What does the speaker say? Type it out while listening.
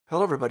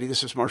Hello, everybody.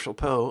 This is Marshall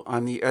Poe.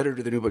 I'm the editor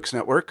of the New Books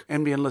Network.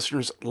 NBN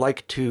listeners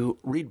like to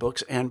read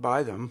books and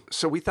buy them.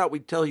 So we thought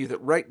we'd tell you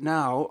that right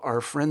now, our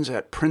friends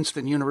at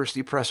Princeton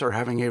University Press are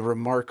having a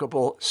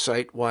remarkable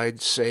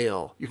site-wide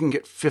sale. You can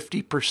get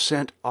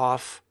 50%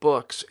 off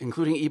books,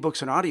 including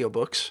ebooks and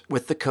audiobooks,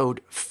 with the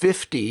code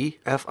 50,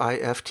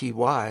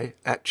 F-I-F-T-Y,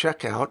 at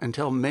checkout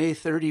until May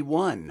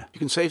 31. You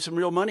can save some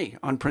real money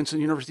on Princeton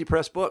University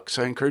Press books.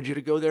 I encourage you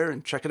to go there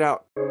and check it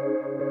out.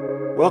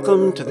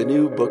 Welcome to the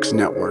New Books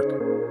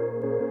Network.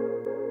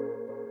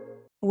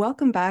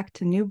 Welcome back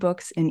to New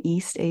Books in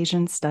East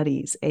Asian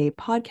Studies, a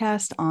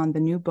podcast on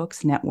the New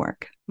Books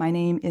Network. My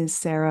name is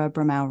Sarah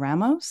Bramau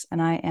Ramos,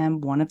 and I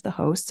am one of the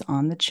hosts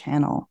on the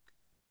channel.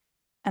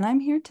 And I'm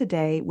here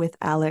today with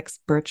Alex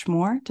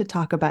Burchmore to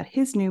talk about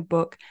his new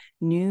book,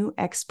 New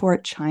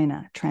Export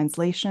China,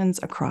 Translations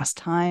Across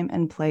Time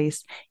and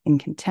Place in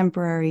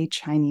Contemporary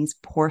Chinese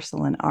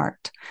Porcelain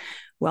Art.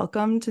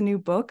 Welcome to New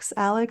Books,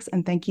 Alex,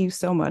 and thank you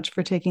so much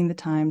for taking the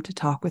time to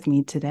talk with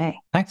me today.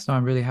 Thanks. No,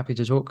 I'm really happy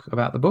to talk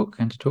about the book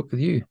and to talk with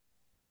you.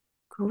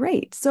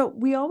 Great. So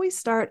we always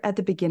start at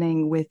the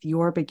beginning with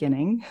your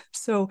beginning.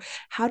 So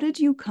how did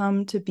you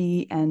come to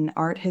be an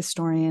art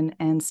historian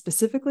and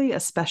specifically a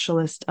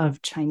specialist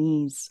of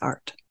Chinese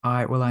art?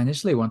 I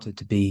initially wanted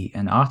to be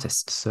an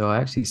artist. So I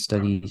actually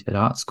studied at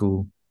art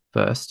school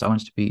first. I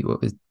wanted to be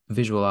what was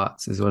visual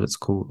arts is what it's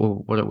called, or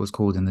what it was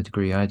called in the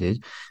degree I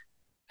did.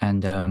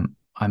 And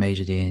I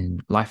majored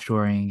in life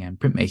drawing and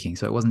printmaking.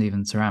 So it wasn't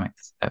even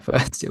ceramics at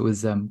first. It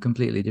was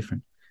completely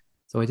different.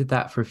 So I did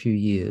that for a few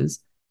years.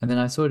 And then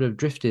I sort of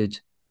drifted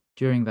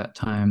during that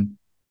time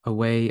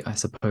away, I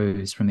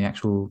suppose, from the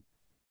actual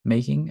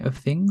making of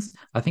things.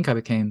 I think I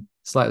became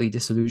slightly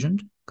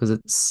disillusioned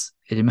because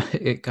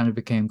it kind of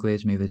became clear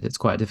to me that it's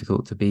quite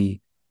difficult to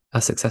be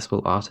a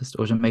successful artist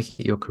or to make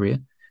it your career.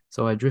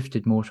 So I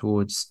drifted more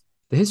towards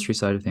the history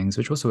side of things,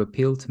 which also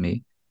appealed to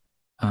me.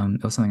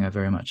 It was something I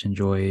very much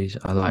enjoyed.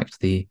 I liked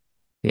the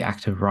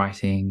act of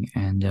writing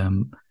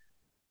and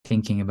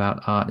thinking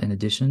about art in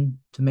addition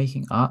to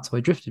making art. So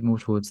I drifted more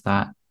towards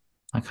that.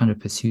 I kind of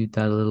pursued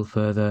that a little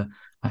further.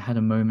 I had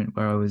a moment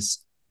where I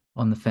was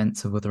on the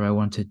fence of whether I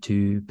wanted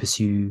to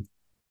pursue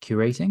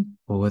curating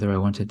or whether I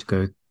wanted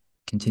to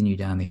continue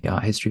down the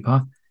art history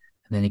path.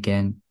 And then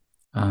again,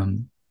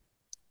 I'm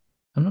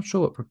not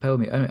sure what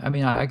propelled me.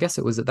 I guess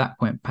it was at that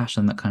point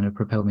passion that kind of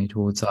propelled me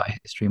towards art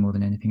history more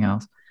than anything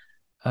else.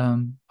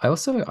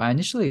 I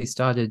initially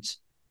started,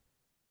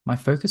 my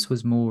focus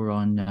was more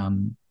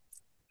on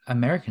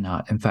American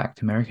art. In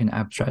fact, American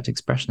abstract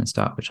expressionist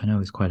art, which I know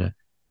is quite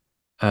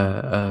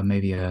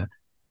maybe a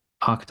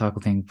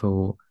archetypal thing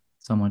for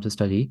someone to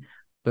study.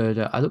 But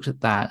I looked at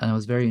that and I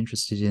was very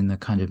interested in the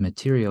kind of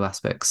material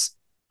aspects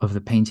of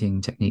the painting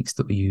techniques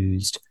that were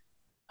used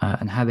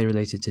and how they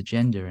related to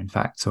gender, in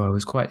fact. So I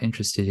was quite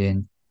interested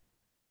in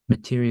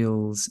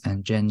materials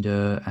and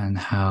gender and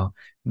how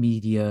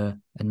media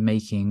and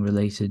making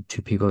related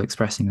to people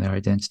expressing their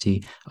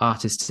identity,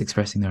 artists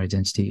expressing their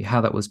identity, how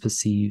that was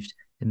perceived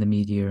in the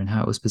media and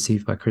how it was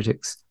perceived by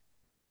critics.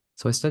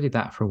 So I studied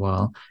that for a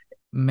while,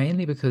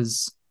 mainly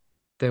because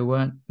there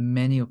weren't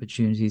many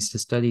opportunities to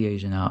study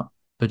Asian art.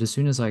 But as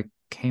soon as I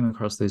came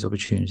across those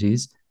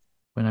opportunities,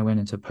 when I went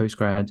into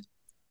postgrad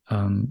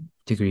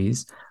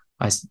degrees,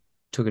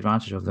 took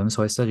advantage of them.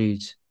 So I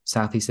studied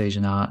Southeast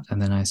Asian art and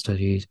then I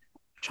studied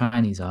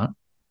Chinese art.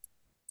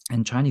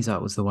 And Chinese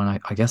art was the one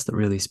I guess that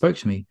really spoke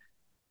to me.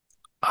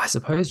 I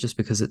suppose just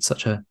because it's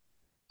such a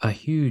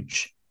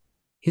huge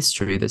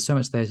history, there's so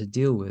much there to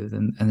deal with,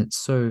 and it's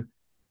so,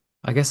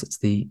 I guess it's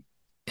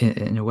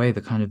in a way the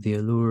kind of the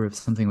allure of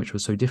something which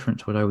was so different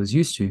to what I was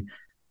used to,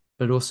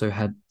 but also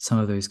had some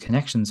of those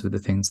connections with the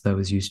things that I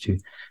was used to.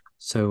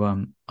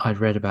 So I'd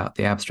read about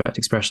the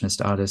abstract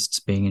expressionist artists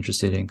being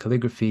interested in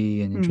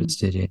calligraphy and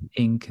interested in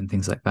ink and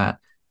things like that.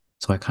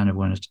 So I kind of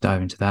wanted to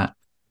dive into that.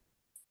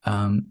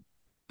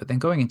 But then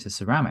going into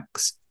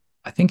ceramics,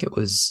 I think it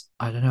was,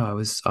 I don't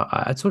know,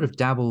 I'd sort of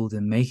dabbled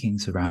in making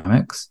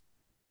ceramics.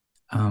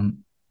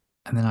 And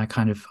then I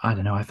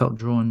don't know, I felt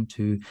drawn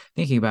to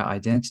thinking about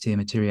identity and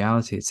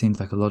materiality. It seemed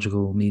like a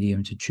logical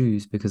medium to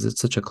choose because it's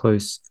such a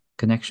close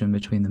connection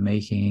between the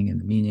making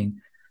and the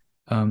meaning.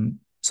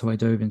 So I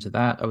dove into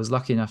that. I was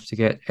lucky enough to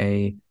get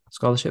a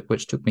scholarship,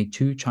 which took me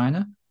to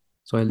China.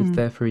 So I lived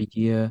there for a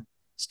year,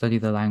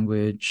 studied the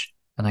language,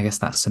 and I guess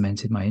that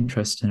cemented my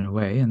interest in a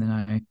way. And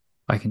then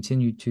I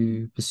continued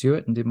to pursue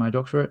it and did my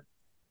doctorate.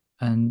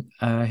 And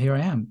here I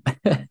am.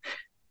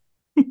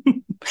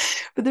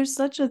 But there's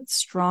such a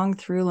strong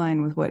through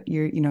line with what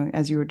you're,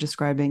 as you were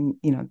describing,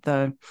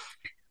 I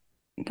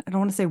don't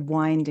want to say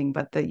winding,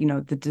 but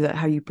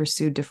how you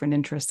pursue different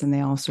interests and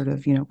they all sort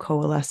of,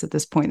 coalesce at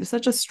this point. There's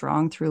such a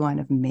strong through line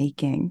of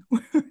making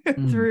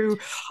through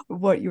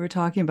what you were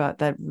talking about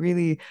that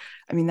really,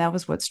 that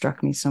was what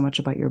struck me so much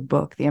about your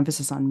book, the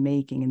emphasis on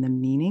making and the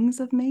meanings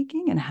of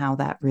making and how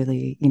that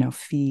really,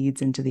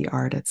 feeds into the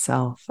art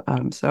itself.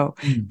 So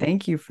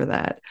thank you for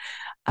that.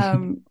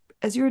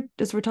 As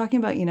we're talking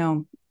about,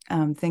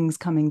 things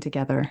coming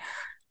together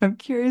I'm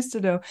curious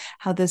to know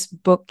how this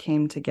book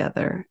came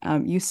together.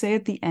 You say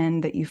at the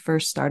end that you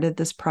first started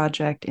this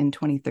project in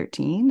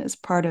 2013 as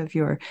part of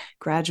your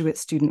graduate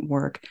student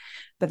work,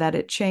 but that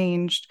it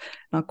changed,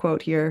 I'll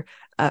quote here,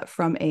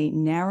 from a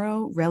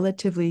narrow,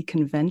 relatively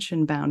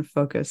convention-bound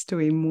focus to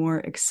a more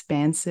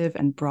expansive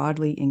and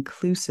broadly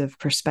inclusive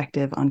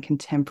perspective on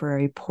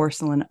contemporary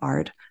porcelain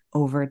art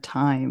over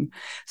time.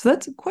 So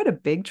that's quite a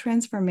big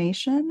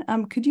transformation.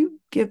 Could you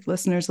give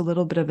listeners a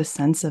little bit of a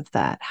sense of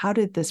that? How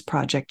did this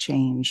project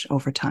change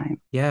over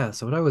time? Yeah,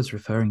 so what I was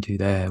referring to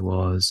there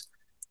was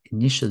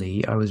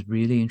initially I was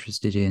really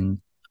interested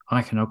in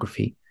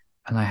iconography,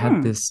 and I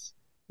had this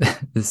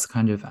this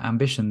kind of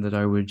ambition that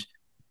I would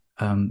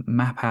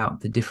map out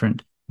the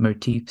different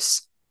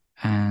motifs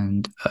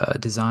and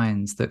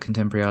designs that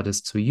contemporary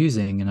artists were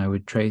using, and I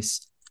would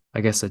trace,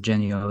 I guess, a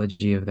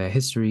genealogy of their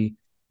history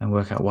and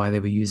work out why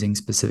they were using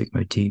specific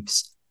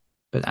motifs.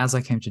 But as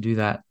I came to do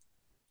that,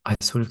 I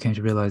sort of came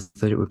to realize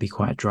that it would be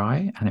quite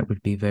dry and it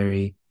would be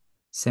very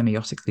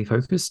semiotically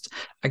focused.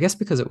 I guess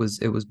because it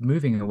was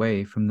moving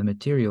away from the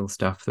material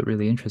stuff that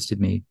really interested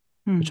me,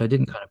 which I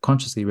didn't kind of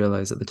consciously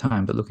realize at the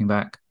time, but looking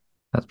back,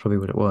 that's probably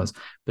what it was.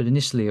 But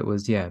initially it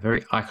was, yeah,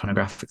 very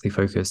iconographically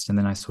focused. And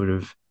then I sort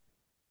of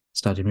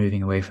started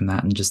moving away from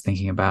that and just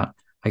thinking about,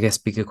 I guess,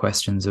 bigger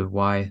questions of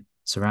why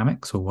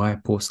ceramics or why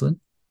porcelain,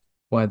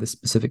 why this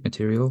specific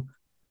material,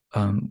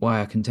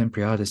 why are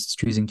contemporary artists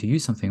choosing to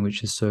use something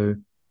which is so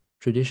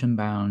tradition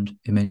bound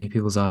in many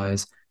people's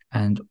eyes,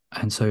 and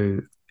so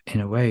in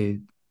a way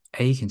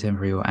a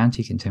contemporary or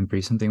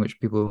anti-contemporary, something which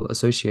people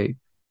associate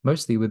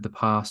mostly with the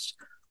past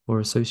or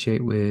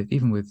associate with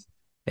even with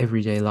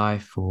everyday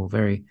life or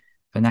very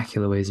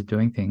vernacular ways of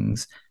doing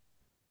things.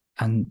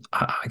 And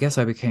I guess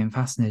I became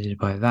fascinated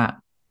by that,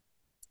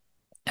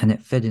 and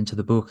it fed into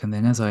the book. And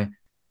then as I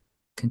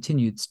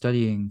continued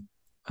studying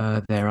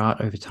their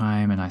art over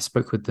time, and I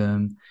spoke with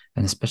them,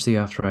 and especially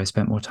after I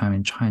spent more time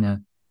in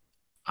China,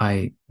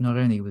 I not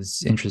only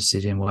was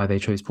interested in why they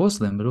chose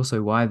porcelain, but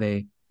also why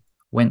they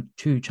went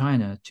to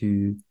China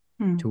to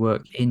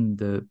work in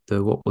the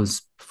what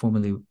was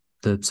formerly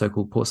the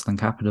so-called porcelain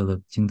capital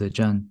of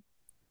Jingdezhen,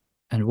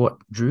 and what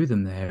drew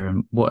them there,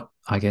 and what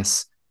I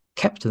guess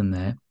kept them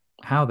there,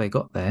 how they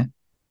got there,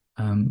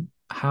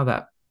 how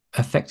that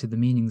affected the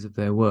meanings of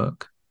their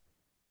work,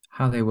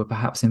 how they were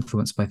perhaps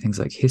influenced by things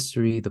like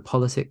history, the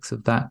politics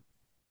of that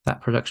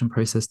production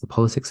process, the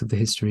politics of the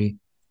history,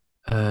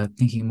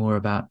 thinking more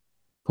about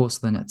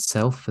porcelain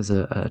itself as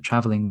a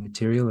traveling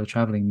material, a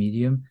traveling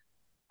medium,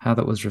 how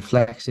that was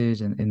reflected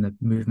in the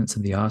movements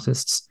of the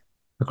artists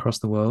across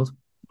the world.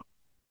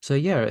 So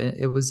yeah,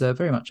 it was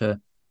very much a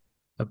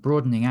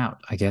broadening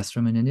out, I guess,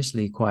 from an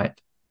initially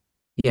quite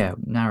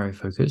narrow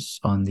focus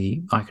on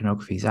the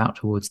iconographies out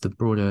towards the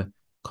broader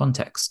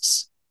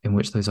contexts in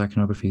which those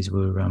iconographies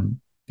were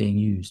being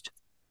used.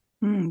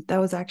 That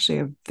was actually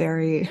a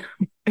very,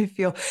 I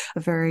feel, a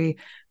very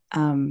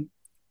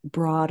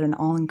broad and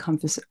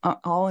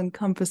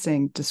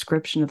all-encompassing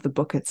description of the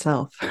book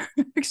itself.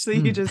 Actually,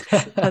 you just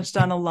touched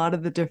on a lot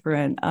of the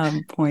different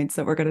points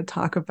that we're going to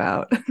talk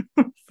about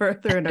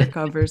further in our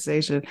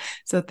conversation.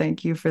 So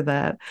thank you for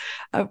that.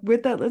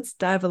 With that, let's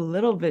dive a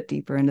little bit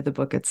deeper into the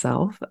book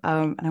itself.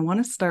 And I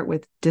want to start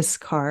with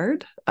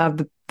Discard,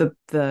 the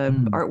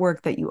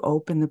artwork that you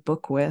open the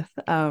book with.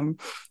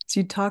 So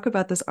you talk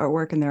about this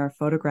artwork, and there are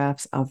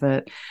photographs of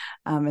it.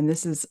 And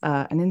this is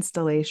an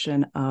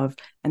installation of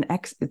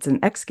it's an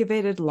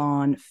excavated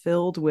lawn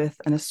filled with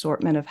an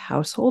assortment of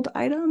household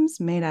items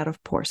made out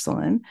of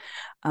porcelain.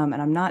 And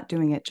I'm not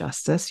doing it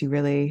justice. You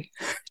really,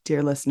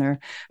 dear listener,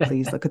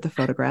 please look at the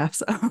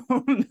photographs.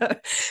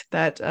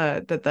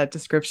 That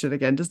description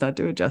again does not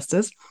do it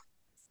justice.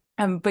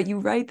 But you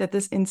write that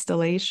this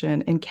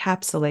installation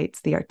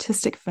encapsulates the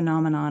artistic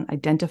phenomenon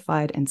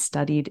identified and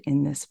studied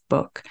in this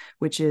book,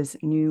 which is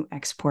New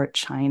Export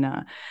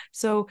China.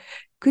 So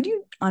could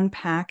you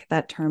unpack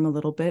that term a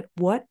little bit?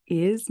 What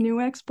is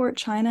New Export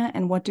China,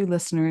 and what do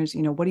listeners,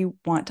 what do you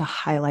want to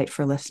highlight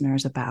for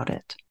listeners about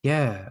it?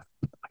 Yeah,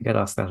 I get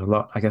asked that a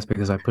lot, I guess,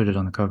 because I put it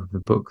on the cover of the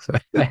book, so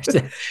I have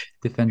to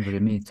defend what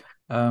it means.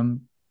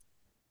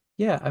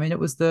 Yeah, I mean,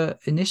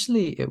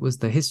 initially it was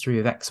the history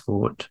of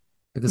export,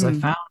 because I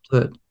found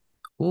that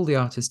all the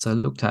artists I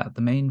looked at,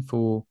 the main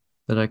four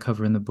that I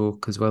cover in the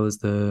book, as well as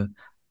the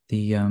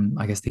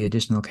I guess the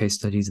additional case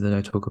studies that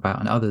I talk about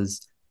and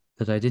others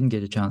that I didn't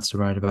get a chance to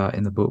write about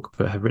in the book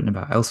but have written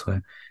about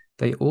elsewhere,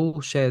 they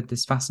all shared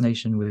this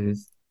fascination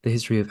with the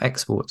history of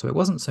export. So it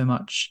wasn't so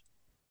much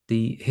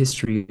the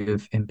history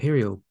of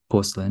imperial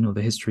porcelain or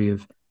the history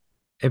of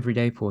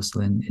everyday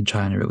porcelain in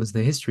China. It was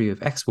the history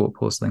of export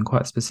porcelain,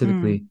 quite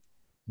specifically,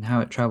 and how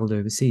it traveled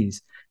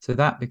overseas. So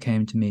that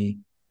became to me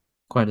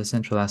quite a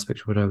central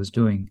aspect of what I was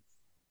doing.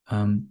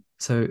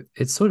 So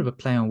it's sort of a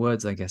play on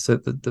words, I guess. So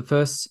the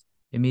first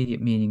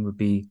immediate meaning would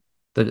be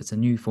that it's a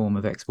new form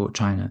of export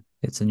China.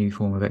 It's a new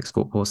form of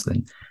export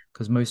porcelain,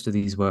 because most of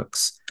these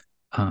works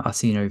are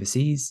seen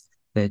overseas.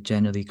 They're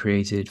generally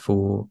created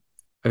for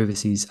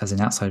overseas, as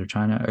in outside of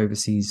China,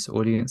 overseas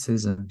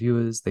audiences and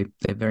viewers. They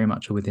very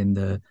much are within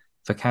the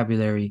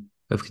vocabulary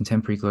of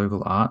contemporary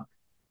global art,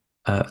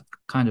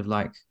 kind of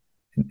like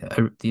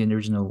the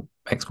original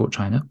Export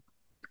China,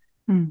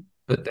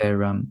 but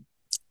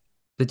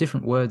the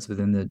different words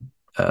within the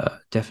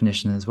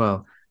definition as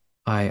well.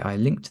 I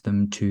linked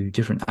them to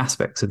different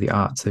aspects of the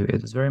art, so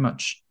it was very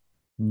much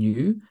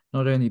new,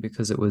 not only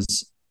because it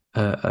was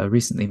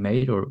recently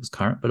made or it was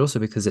current, but also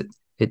because it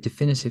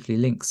definitively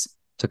links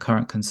to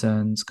current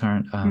concerns,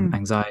 current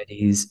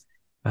anxieties,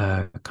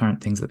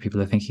 current things that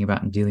people are thinking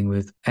about and dealing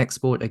with.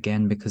 Export,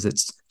 again, because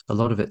a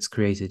lot of it's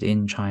created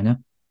in China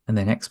and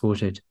then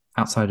exported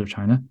outside of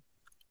China,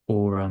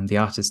 or the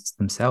artists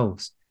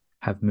themselves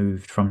have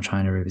moved from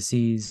China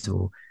overseas,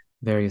 or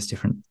various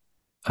different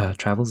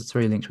travels. It's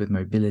very linked with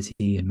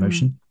mobility and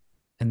motion.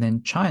 And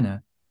then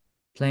China,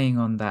 playing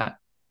on that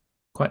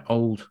quite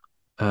old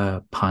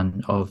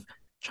pun of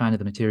China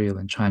the material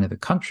and China the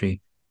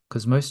country,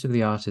 because most of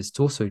the artists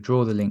also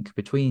draw the link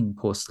between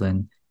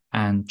porcelain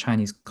and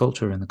Chinese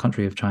culture and the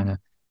country of China,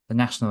 the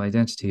national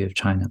identity of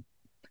China.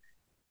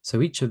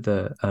 So each of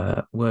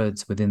the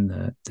words within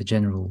the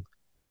general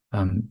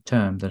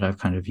term that I've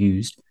kind of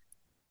used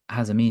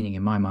has a meaning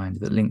in my mind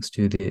that links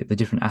to the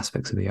different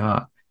aspects of the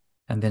art.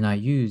 And then I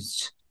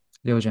used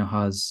Liu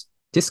Jianhua's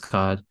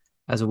discard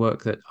as a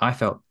work that I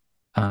felt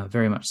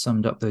very much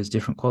summed up those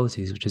different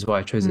qualities, which is why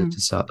I chose it to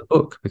start the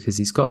book, because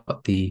he's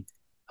got the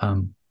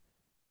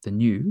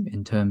new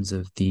in terms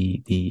of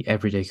the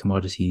everyday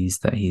commodities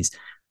that he's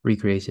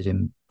recreated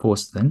in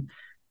porcelain,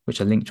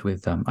 which are linked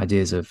with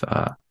ideas of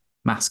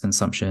mass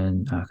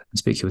consumption,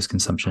 conspicuous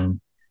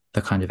consumption,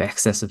 the kind of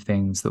excess of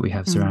things that we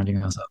have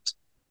surrounding ourselves.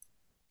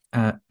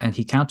 And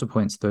he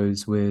counterpoints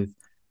those with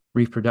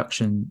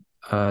reproduction,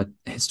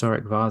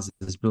 historic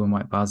vases, blue and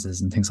white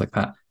vases and things like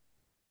that.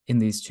 In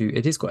these two,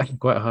 it is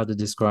quite hard to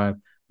describe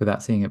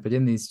without seeing it, but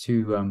in these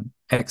two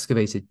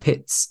excavated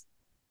pits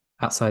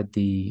outside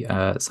the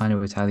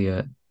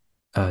Sino-Italia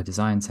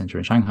Design Center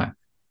in Shanghai,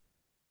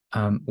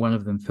 one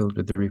of them filled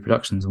with the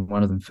reproductions and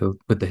one of them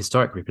filled with the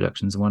historic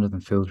reproductions and one of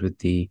them filled with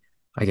the,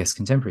 I guess,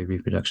 contemporary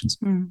reproductions.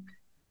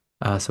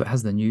 So it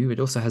has the new, it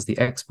also has the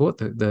export,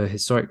 the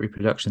historic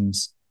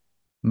reproductions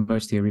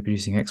mostly are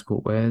reproducing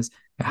export wares.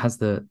 It has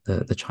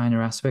the China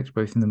aspect,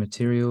 both in the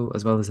material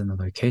as well as in the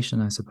location,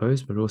 I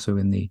suppose, but also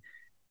in the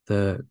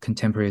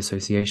contemporary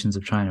associations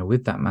of China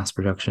with that mass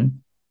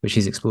production, which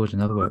he's explored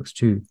in other works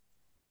too.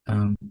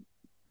 And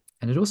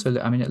it also,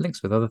 I mean, it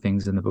links with other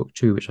things in the book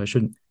too, which I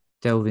shouldn't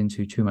delve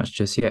into too much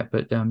just yet.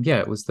 But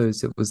it was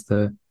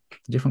the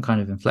different kind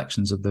of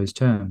inflections of those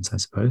terms, I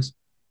suppose.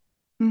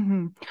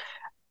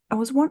 I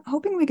was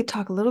hoping we could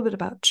talk a little bit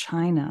about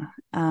China.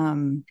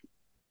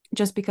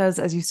 Just because,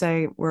 as you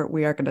say,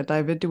 we are going to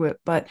dive into it,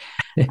 but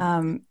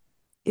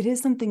it is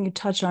something you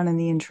touch on in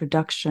the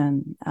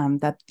introduction,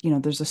 that,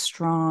 there's a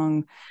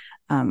strong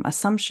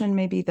assumption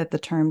maybe that the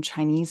term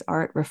Chinese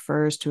art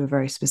refers to a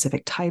very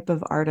specific type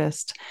of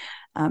artist.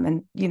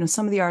 And,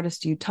 some of the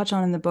artists you touch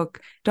on in the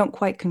book don't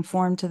quite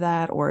conform to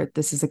that, or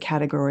this is a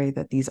category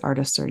that these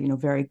artists are,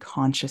 very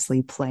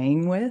consciously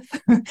playing with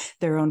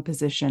their own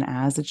position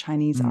as a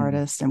Chinese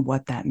artist and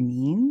what that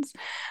means.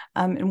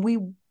 And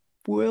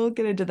we'll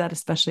get into that,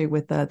 especially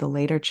with the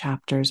later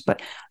chapters.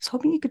 But I was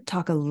hoping you could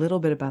talk a little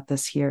bit about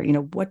this here.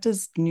 What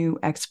does New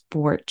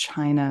Export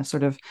China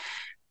sort of,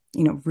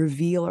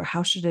 reveal, or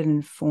how should it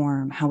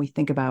inform how we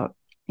think about,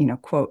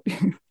 quote,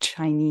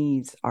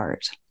 Chinese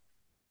art?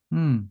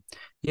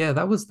 Yeah,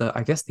 that was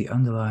I guess the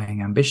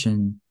underlying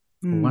ambition,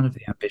 or one of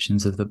the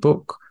ambitions of the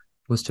book,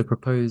 was to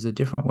propose a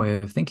different way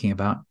of thinking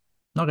about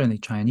not only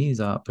Chinese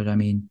art, but I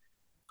mean,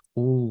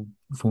 all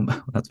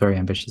that's very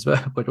ambitious,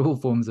 but all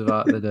forms of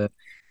art that are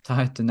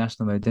tied to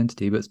national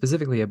identity, but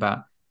specifically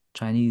about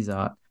Chinese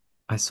art.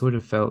 I sort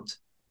of felt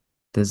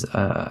there's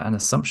an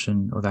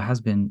assumption, or there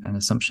has been an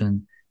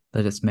assumption,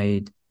 that it's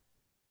made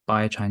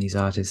by Chinese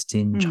artists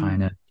in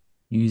China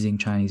using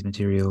Chinese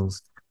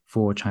materials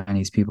for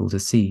Chinese people to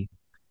see.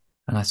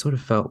 And I sort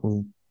of felt,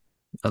 well,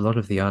 a lot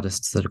of the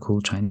artists that are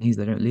called Chinese,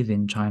 they don't live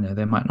in China.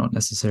 They might not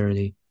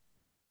necessarily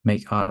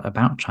make art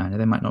about China.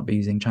 They might not be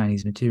using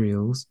Chinese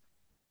materials.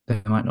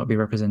 They might not be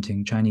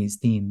representing Chinese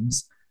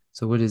themes.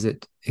 So what is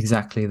it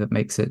exactly that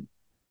makes it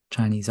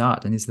Chinese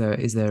art? And is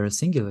there a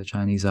singular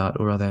Chinese art,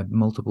 or are there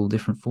multiple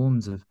different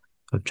forms of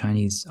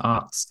Chinese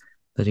arts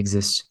that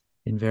exist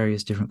in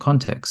various different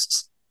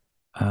contexts?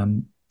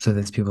 So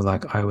there's people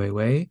like Ai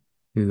Weiwei,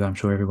 who I'm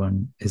sure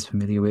everyone is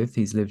familiar with.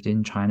 He's lived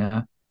in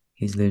China.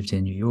 He's lived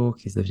in New York.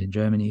 He's lived in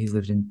Germany. He's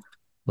lived in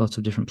lots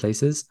of different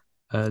places.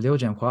 Liu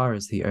Jianhua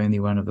is the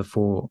only one of the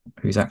four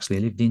who's actually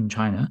lived in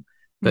China,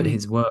 but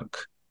his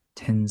work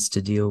tends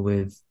to deal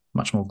with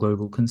much more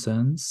global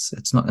concerns.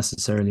 It's not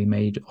necessarily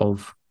made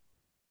of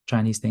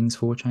Chinese things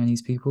for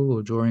Chinese people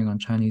or drawing on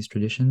Chinese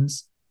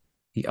traditions.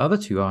 The other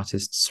two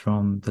artists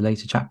from the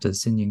later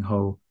chapters, Xin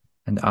Yingho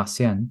and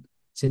Xian,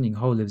 Xin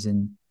Yingho lives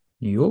in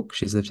New York.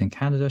 She's lived in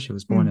Canada. She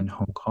was born in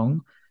Hong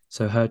Kong.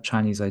 So her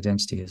Chinese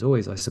identity has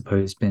always, I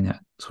suppose, been at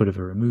sort of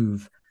a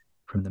remove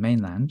from the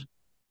mainland.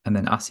 And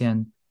then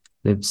Xian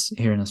lives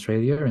here in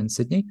Australia, in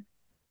Sydney,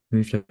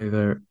 moved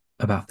over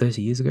about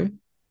 30 years ago.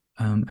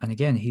 And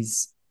again,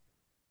 he's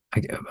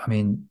I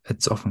mean,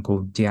 it's often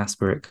called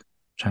diasporic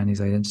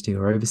Chinese identity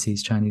or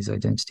overseas Chinese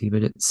identity,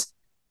 but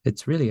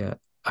it's really a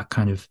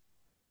kind of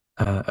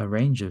a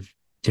range of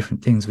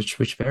different things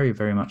which vary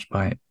very much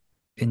by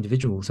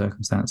individual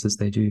circumstances.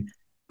 They do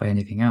by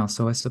anything else.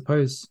 So I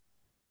suppose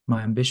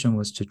my ambition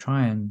was to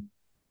try and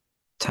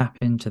tap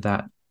into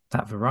that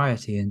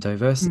variety and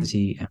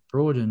diversity and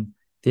broaden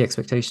the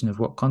expectation of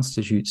what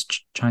constitutes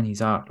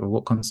Chinese art or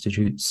what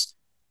constitutes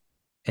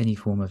any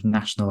form of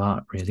national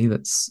art, really,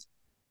 that's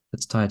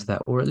tied to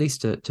that, or at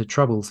least to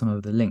trouble some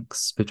of the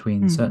links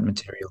between certain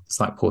materials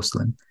like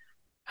porcelain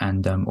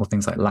and or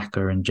things like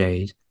lacquer and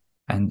jade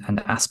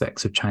and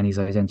aspects of Chinese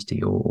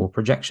identity or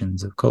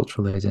projections of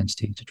cultural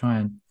identity, to try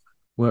and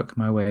work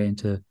my way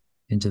into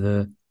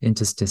the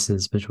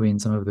interstices between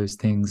some of those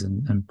things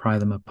and pry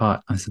them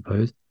apart, I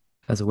suppose,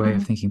 as a way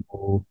of thinking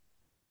more,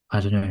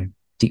 I don't know,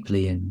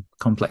 deeply and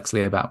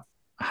complexly about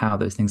how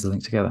those things are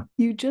linked together.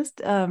 You just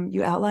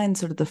you outlined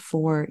sort of the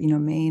four,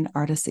 main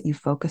artists that you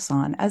focus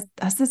on.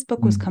 As this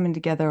book was coming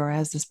together, or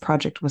as this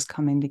project was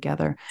coming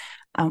together,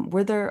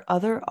 were there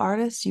other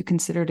artists you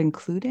considered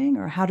including,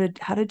 or how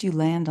did you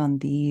land on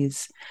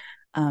these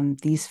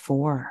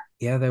four?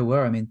 Yeah, there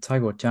were. I mean,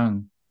 Taigo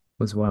Jiang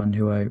was one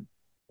who I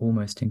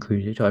almost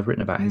included. I've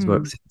written about his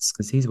work since,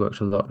 because he's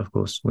worked a lot, of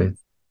course,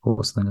 with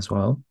porcelain as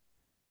well.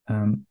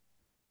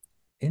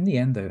 In the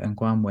end, though, and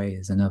Guan Wei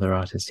is another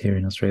artist here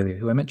in Australia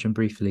who I mentioned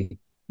briefly,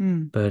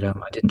 but I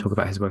didn't talk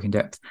about his work in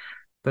depth.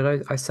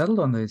 But I settled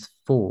on those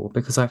four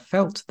because I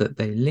felt that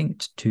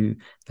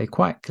they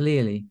quite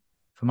clearly,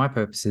 for my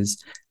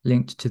purposes,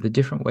 linked to the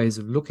different ways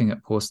of looking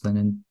at porcelain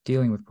and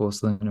dealing with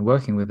porcelain and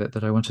working with it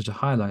that I wanted to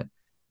highlight,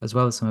 as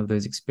well as some of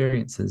those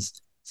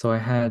experiences. So I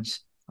had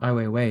Ai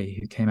Weiwei,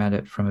 who came at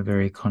it from a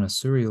very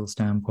connoisseurial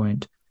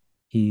standpoint.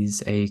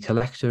 He's a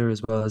collector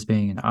as well as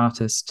being an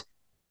artist.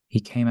 He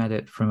came at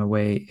it from a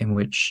way in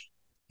which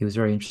he was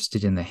very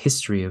interested in the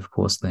history of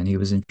porcelain. He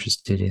was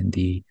interested in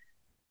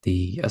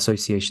the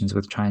associations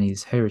with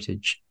Chinese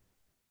heritage.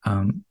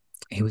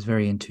 He was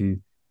very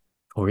into,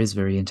 or is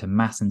very into,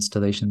 mass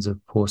installations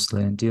of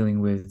porcelain, dealing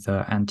with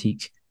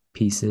antique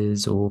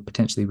pieces or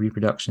potentially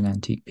reproduction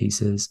antique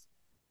pieces.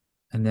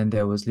 And then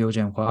there was Liu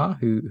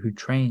Jianhua, who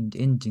trained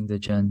in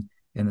Jingdezhen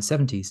in the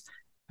 70s,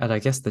 at I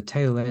guess the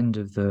tail end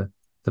of the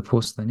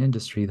porcelain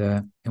industry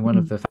there in one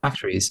of the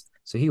factories.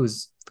 So he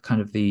was kind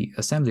of the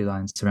assembly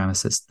line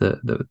ceramicist,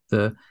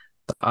 the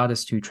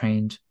artist who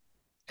trained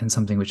in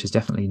something which is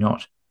definitely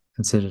not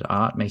considered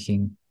art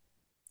making.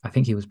 I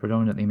think he was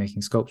predominantly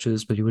making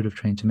sculptures, but he would have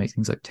trained to make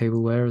things like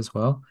tableware as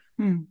well.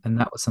 And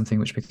that was something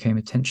which became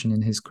a tension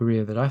in his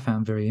career that I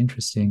found very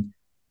interesting.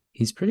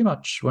 He's pretty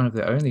much one of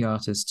the only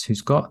artists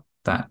who's got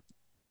that,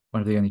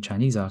 one of the only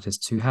Chinese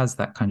artists who has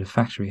that kind of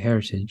factory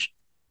heritage.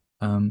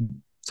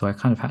 So I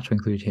kind of had to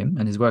include him,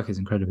 and his work is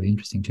incredibly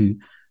interesting too.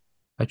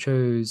 I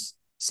chose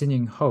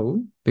Xin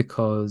Ho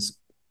because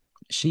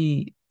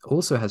she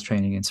also has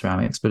training in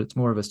ceramics, but it's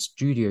more of a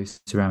studio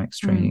ceramics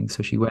training.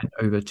 So she went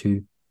over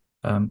to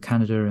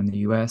Canada and the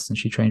US, and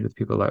she trained with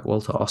people like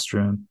Walter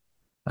Ostrom.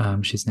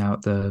 She's now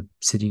at the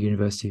City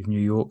University of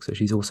New York, so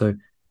she's also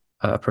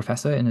a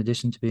professor in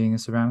addition to being a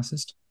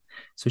ceramicist.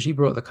 So she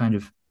brought the kind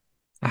of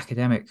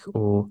academic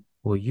or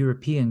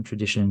European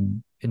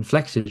tradition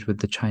inflected with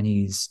the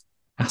Chinese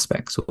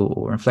aspects,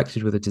 or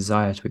inflected with a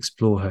desire to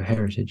explore her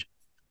heritage,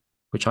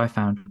 which I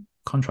found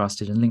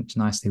contrasted and linked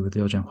nicely with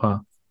Liu Jianhua.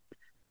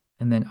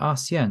 And then Ah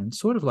Xian,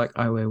 sort of like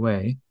Ai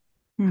Weiwei,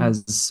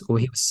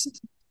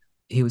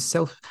 he was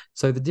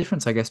so the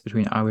difference, I guess,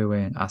 between Ai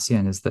Weiwei and Ah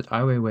Xian is that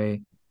Ai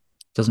Weiwei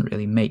doesn't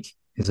really make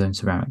his own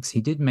ceramics.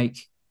 He did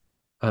make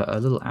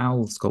a little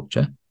owl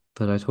sculpture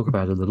that I talk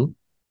about a little,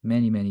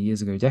 many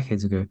years ago,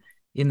 decades ago,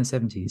 in the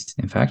 70s,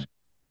 in fact.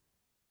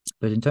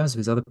 But in terms of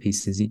his other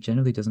pieces, he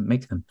generally doesn't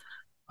make them.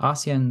 Ah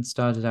Xian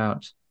started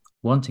out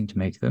wanting to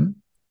make them,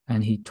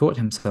 and he taught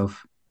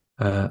himself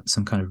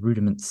some kind of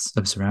rudiments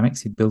of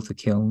ceramics. He built a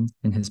kiln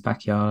in his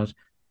backyard.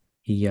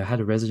 He had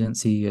a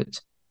residency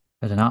at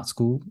an art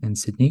school in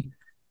Sydney,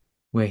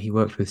 where he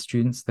worked with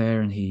students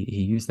there, and he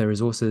used their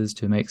resources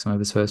to make some of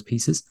his first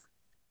pieces.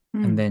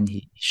 And then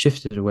he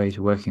shifted away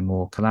to working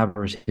more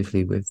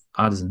collaboratively with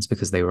artisans,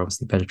 because they were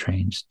obviously better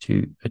trained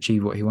to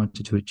achieve what he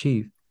wanted to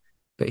achieve.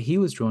 But he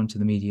was drawn to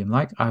the medium,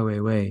 like Ai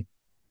Weiwei,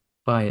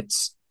 by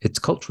its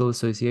cultural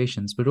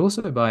associations, but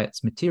also by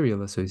its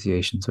material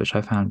associations, which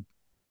I found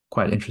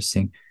quite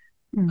interesting.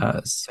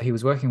 So he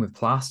was working with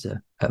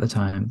plaster at the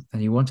time,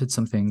 and he wanted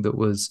something that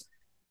was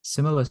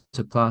similar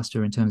to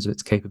plaster in terms of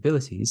its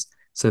capabilities,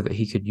 so that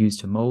he could use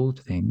to mold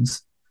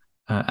things,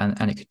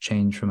 and it could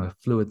change from a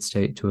fluid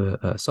state to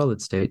a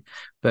solid state.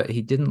 But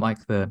he didn't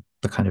like the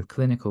kind of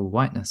clinical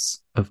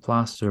whiteness of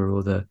plaster,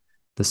 or the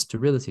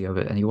sterility of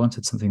it, and he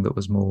wanted something that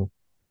was more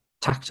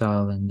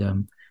tactile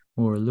and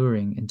more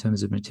alluring in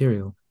terms of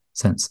material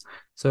sense.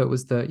 So it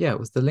was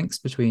the links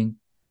between,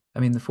 I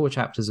mean, the 4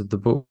 chapters of the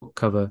book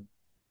cover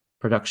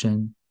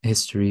production,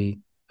 history,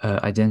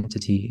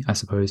 identity, I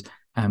suppose,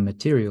 and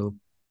material.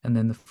 And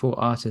then the 4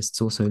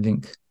 artists also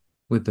link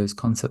with those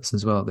concepts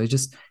as well. They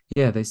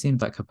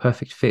seemed like a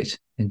perfect fit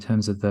in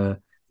terms of the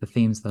the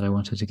themes that I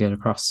wanted to get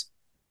across.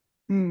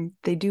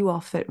 They do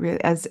all fit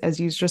really, as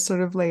you just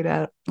sort of laid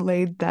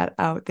that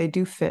out. They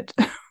do fit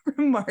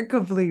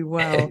remarkably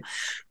well.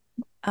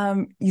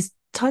 You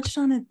touched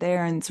on it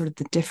there and sort of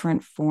the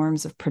different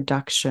forms of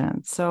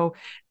production. So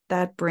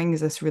that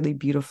brings us really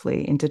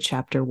beautifully into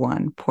chapter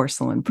 1,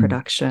 porcelain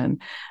production.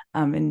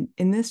 And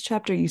in this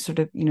chapter, you sort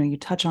of, you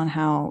touch on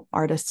how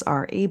artists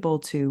are able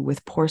to,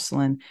 with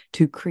porcelain,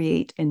 to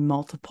create in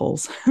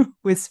multiples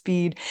with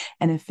speed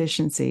and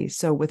efficiency.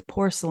 So with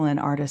porcelain,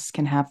 artists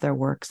can have their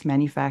works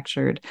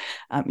manufactured,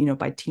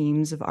 by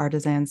teams of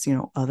artisans,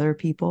 other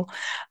people.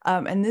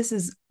 And this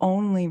is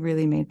only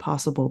really made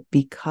possible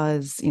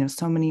because,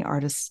 so many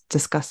artists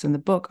discussed in the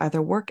book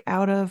either work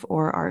out of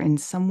or are in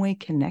some way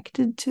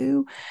connected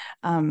to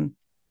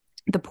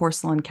the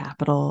porcelain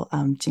capital,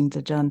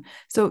 Jingdezhen.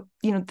 So,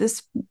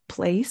 this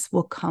place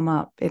will come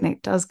up, and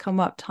it does come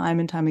up time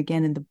and time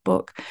again in the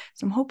book.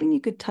 So I'm hoping you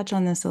could touch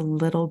on this a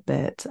little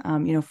bit.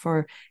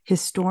 For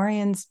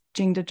historians,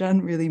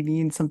 Jingdezhen really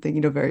means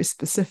something, very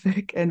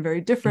specific and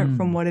very different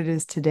from what it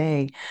is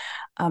today.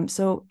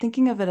 So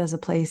thinking of it as a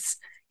place,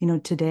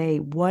 today,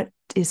 what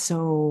is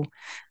so,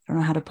 I don't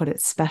know how to put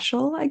it,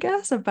 special, I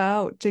guess,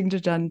 about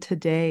Jingdezhen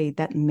today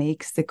that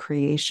makes the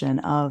creation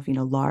of,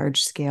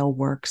 large scale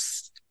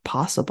works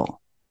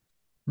possible?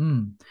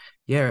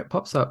 Yeah, it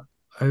pops up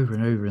over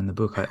and over in the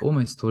book. I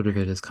almost thought of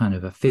it as kind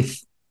of a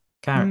fifth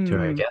character,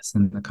 I guess,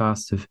 in the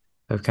cast of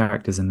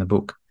characters in the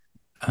book,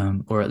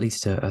 or at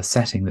least a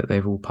setting that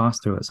they've all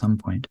passed through at some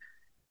point.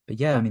 But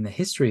yeah, I mean, the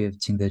history of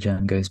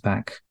Jingdezhen goes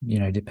back,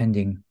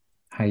 depending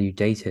how you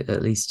date it,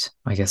 at least,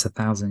 I guess,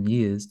 1,000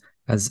 years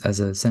as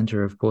a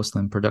center of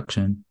porcelain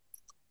production.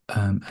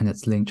 And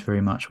it's linked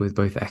very much with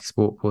both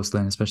export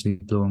porcelain, especially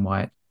blue and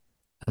white,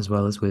 as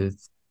well as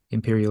with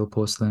imperial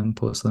porcelain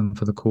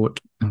for the court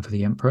and for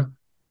the emperor.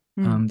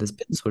 There's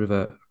been sort of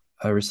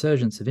a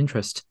resurgence of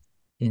interest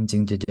in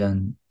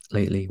Jingdezhen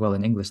lately, well,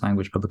 in English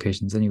language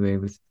publications anyway,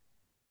 with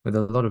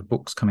a lot of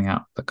books coming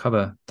out that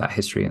cover that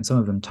history, and some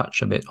of them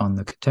touch a bit on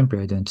the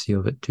contemporary identity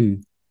of it too.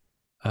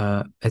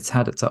 It's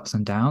had its ups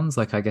and downs,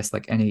 like I guess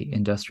like any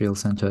industrial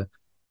center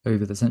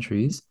over the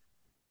centuries,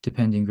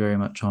 depending very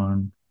much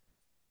on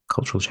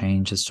cultural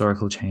change,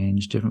 historical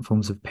change, different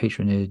forms of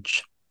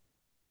patronage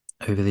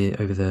over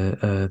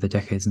the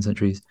decades and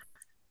centuries.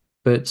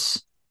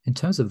 But in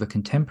terms of the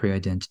contemporary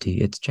identity,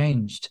 it's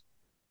changed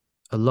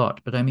a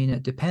lot. But I mean,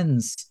 it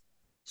depends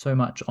so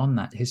much on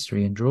that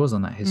history and draws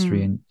on that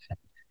history. And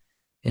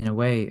in a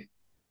way,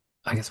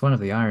 I guess one of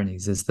the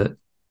ironies is that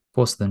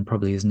porcelain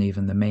probably isn't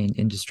even the main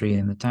industry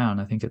in the town.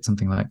 I think it's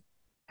something like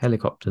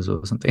helicopters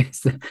or something.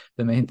 It's the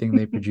main thing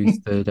they produce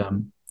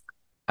that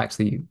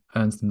actually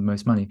earns them the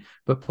most money.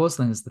 But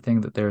porcelain is the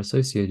thing that they're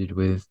associated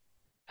with.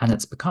 And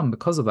it's become,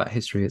 because of that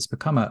history, it's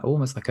become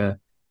almost like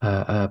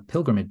a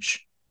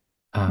pilgrimage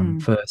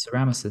for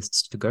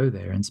ceramicists to go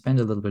there and spend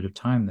a little bit of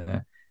time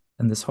there.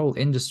 And this whole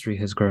industry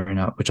has grown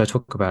up, which I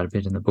talk about a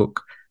bit in the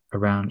book,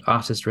 around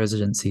artist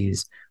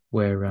residencies,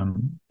 where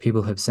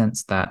people have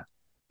sensed that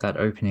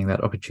opening,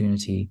 that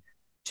opportunity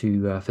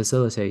to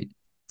facilitate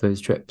those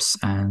trips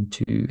and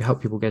to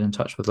help people get in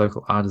touch with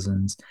local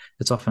artisans.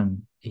 It's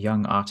often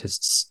young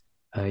artists,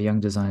 young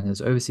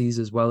designers overseas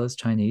as well as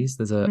Chinese.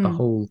 There's a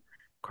whole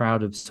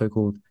crowd of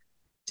so-called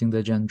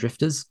Jingdezhen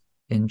drifters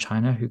in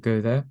China who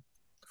go there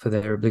for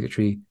their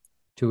obligatory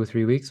 2 or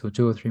 3 weeks or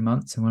 2 or 3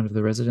 months in one of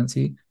the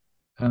residency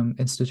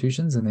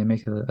institutions, and they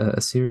make a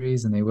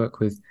series and they work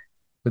with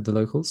the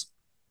locals.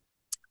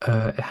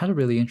 It had a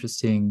really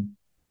interesting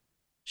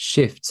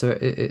shift. So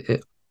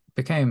it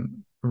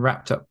became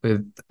wrapped up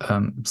with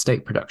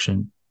state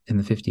production in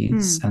the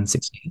 50s and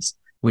 60s,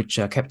 which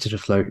kept it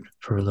afloat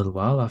for a little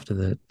while after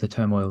the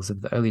turmoils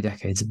of the early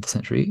decades of the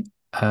century.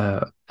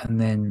 And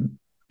then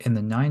in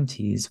the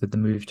 90s, with the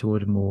move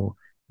toward a more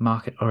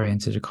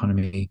market-oriented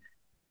economy,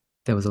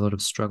 there was a lot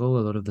of struggle. A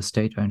lot of the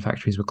state-owned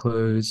factories were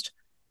closed.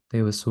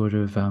 They were sort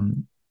of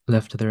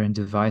left to their own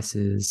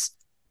devices.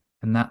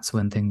 And that's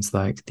when things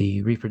like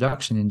the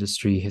reproduction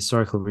industry,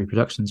 historical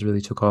reproductions,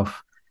 really took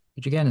off,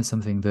 which again is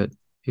something that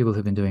people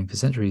have been doing for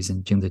centuries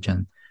in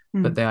Jingdezhen.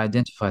 But they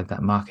identified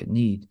that market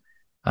need,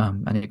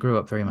 and it grew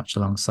up very much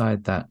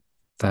alongside that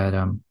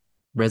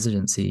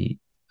residency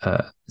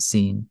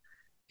scene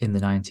in the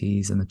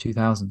 90s and the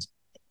 2000s.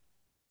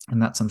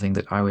 And that's something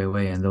that Ai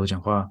Weiwei and Liu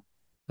Jianhua,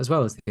 as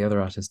well as the other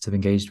artists, have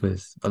engaged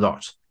with a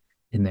lot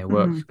in their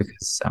work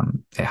because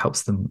it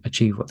helps them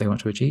achieve what they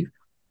want to achieve.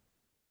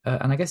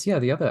 And I guess, yeah,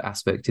 the other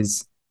aspect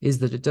is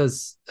that it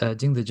does,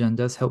 Jingdezhen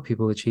does help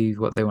people achieve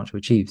what they want to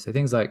achieve. So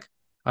things like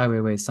Ai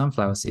Weiwei's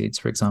sunflower seeds,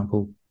 for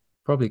example,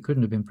 probably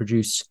couldn't have been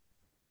produced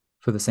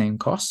for the same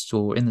cost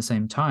or in the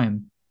same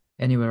time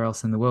anywhere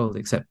else in the world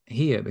except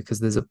here, because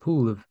there's a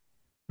pool of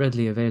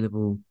readily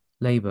available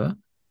labor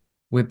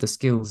with the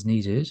skills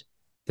needed.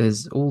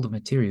 There's all the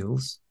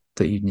materials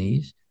that you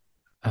need.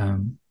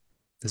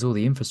 There's all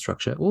the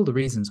infrastructure, all the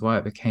reasons why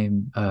it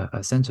became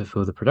a center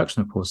for the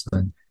production of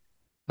porcelain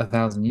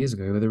 1,000 years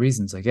ago are the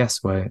reasons, I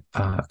guess, why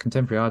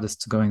contemporary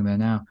artists are going there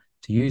now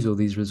to use all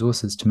these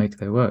resources to make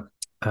their work.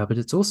 But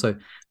it's also,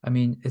 I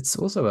mean, it's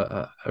also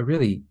a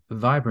really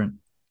vibrant,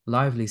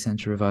 lively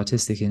center of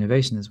artistic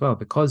innovation as well,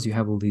 because you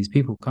have all these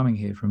people coming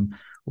here from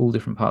all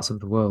different parts of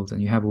the world,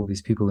 and you have all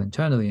these people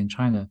internally in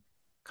China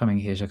coming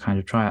here to kind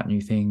of try out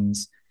new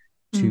things,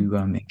 to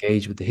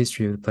engage with the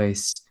history of the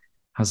place.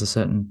 Has a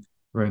certain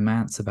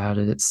romance about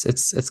it.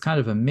 It's kind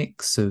of a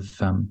mix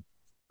of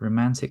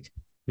romantic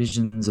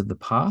visions of the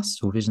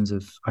past, or visions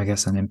of, I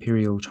guess, an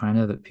imperial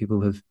China that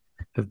people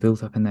have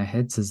built up in their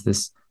heads as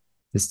this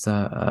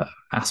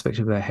aspect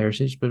of their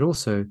heritage, but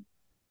also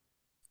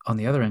on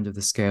the other end of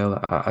the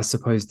scale, I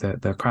suppose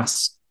the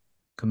crass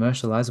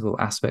commercializable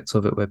aspects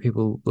of it, where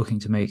people looking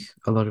to make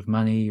a lot of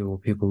money, or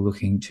people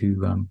looking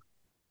to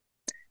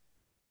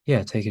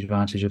take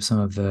advantage of some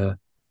of the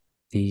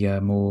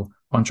more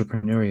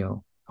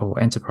entrepreneurial or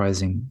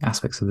enterprising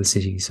aspects of the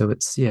city. So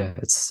it's a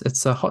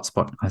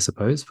hotspot, I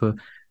suppose, for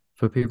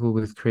people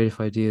with creative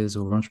ideas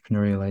or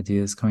entrepreneurial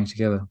ideas coming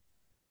together.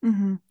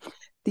 Mm-hmm.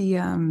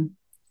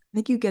 I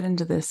think you get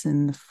into this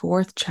in the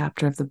fourth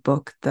chapter of the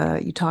book.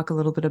 You talk a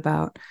little bit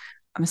about,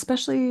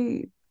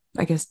 especially,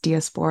 I guess,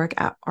 diasporic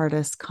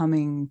artists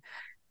coming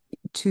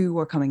to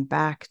or coming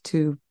back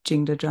to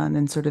Jingdezhen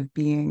and sort of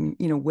being,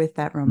 with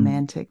that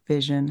romantic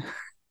vision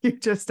you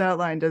just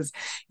outlined as,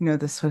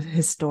 this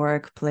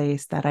historic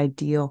place, that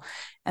ideal,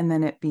 and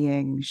then it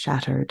being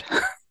shattered,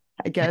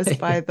 I guess,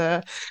 by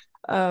the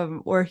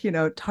or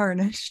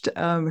tarnished,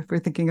 if we're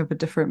thinking of a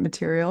different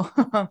material,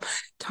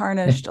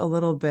 tarnished a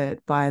little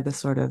bit by the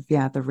sort of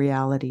the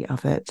reality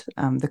of it,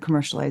 the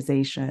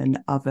commercialization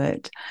of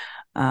it,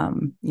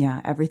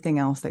 everything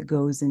else that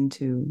goes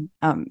into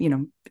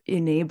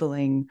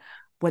enabling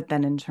what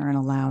then in turn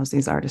allows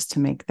these artists to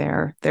make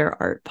their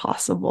art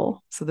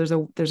possible. So there's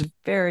a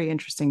very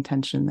interesting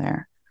tension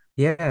there.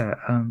 Yeah,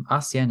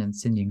 ASEAN and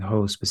Xin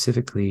Yingho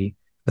specifically,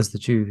 as the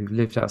two who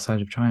lived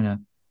outside of China.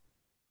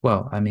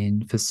 Well, I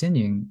mean, for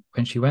Xinyin,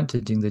 when she went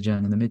to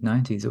Jingdezhen in the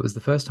mid-90s, it was the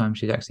first time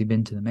she'd actually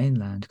been to the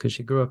mainland, because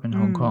she grew up in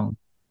Hong Kong,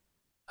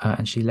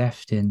 and she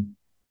left in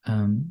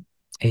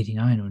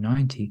 89 or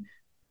 90,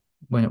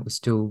 when it was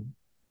still,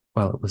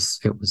 well, it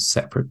was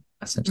separate,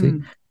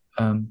 essentially.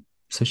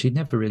 So she'd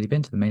never really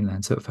been to the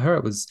mainland. So for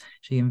her,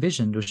 she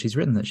envisioned, or she's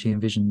written that she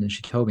envisioned, and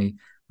she told me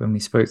when we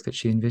spoke that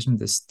she envisioned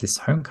this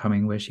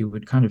homecoming where she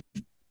would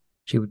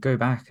go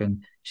back,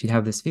 and she'd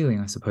have this feeling,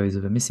 I suppose,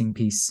 of a missing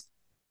piece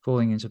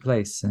falling into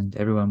place, and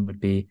everyone would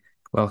be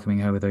welcoming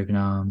her with open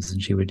arms,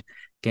 and she would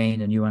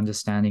gain a new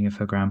understanding of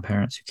her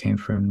grandparents who came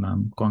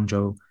from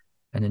Guangzhou,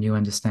 and a new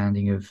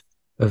understanding of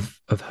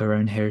her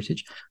own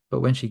heritage. But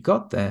when she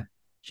got there,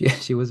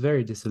 she was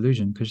very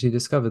disillusioned, because she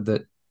discovered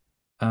that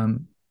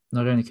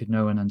not only could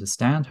no one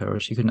understand her, or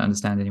she couldn't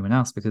understand anyone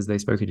else because they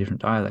spoke a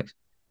different dialect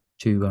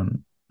to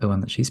the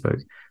one that she spoke,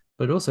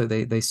 but also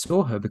they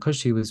saw her, because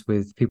she was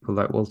with people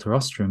like Walter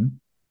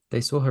Ostrom,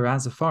 they saw her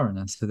as a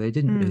foreigner, so they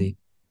didn't really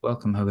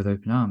welcome her with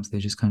open arms. They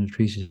just kind of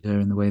treated her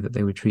in the way that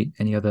they would treat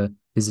any other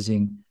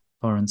visiting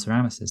foreign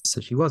ceramicist. So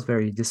she was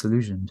very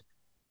disillusioned.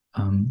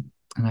 And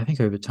I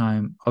think over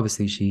time,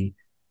 obviously, she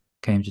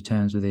came to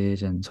terms with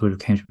it, and sort of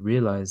came to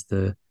realize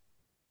the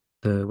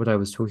what I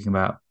was talking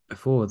about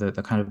before, the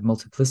kind of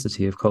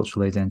multiplicity of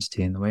cultural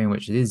identity, and the way in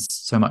which it is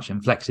so much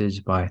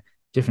inflected by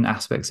different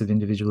aspects of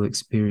individual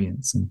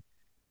experience, and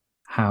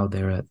how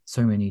there are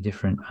so many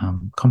different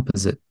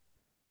composite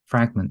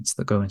fragments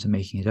that go into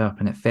making it up.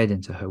 And it fed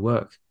into her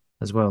work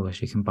as well, where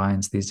she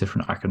combines these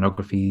different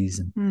iconographies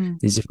and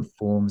these different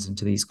forms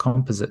into these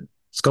composite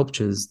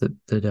sculptures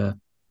that are,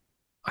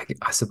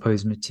 I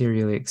suppose,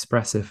 materially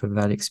expressive of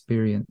that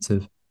experience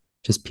of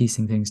just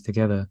piecing things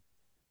together.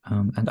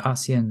 And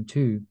ASEAN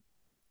too,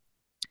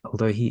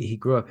 although he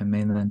grew up in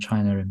mainland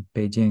China in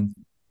Beijing,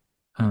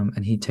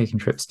 and he'd taken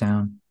trips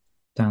down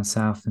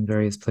south in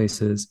various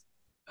places.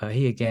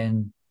 He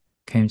again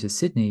came to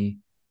Sydney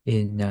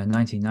in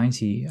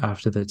 1990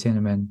 after the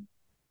Tiananmen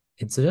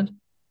incident,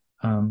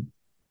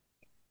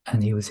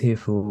 and he was here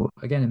for,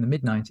 again, in the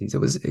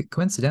mid-90s.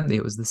 Coincidentally,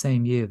 it was the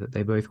same year that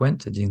they both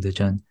went to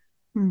Jingdezhen,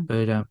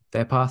 but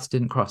their paths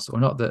didn't cross, or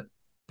not that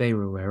they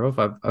were aware of.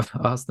 I've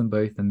asked them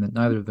both, and that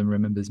neither of them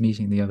remembers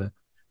meeting the other.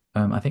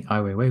 I think Ai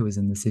Weiwei was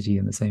in the city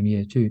in the same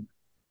year too,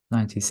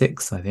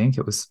 96, I think.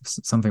 It was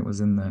something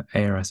was in the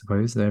air, I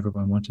suppose, that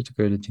everyone wanted to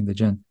go to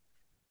Jingdezhen.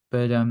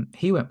 But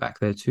he went back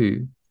there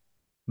too,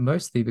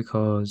 mostly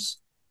because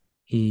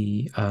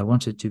he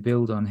wanted to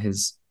build on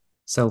his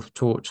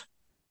self-taught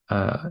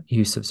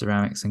use of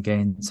ceramics and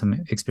gain some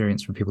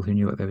experience from people who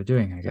knew what they were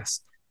doing, I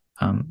guess.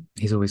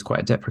 He's always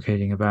quite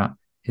deprecating about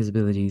his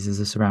abilities as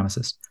a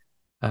ceramicist.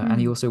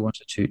 And he also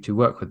wanted to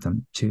work with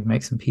them to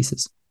make some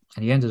pieces.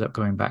 And he ended up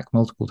going back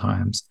multiple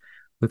times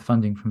with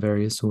funding from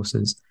various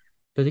sources.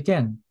 But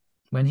again,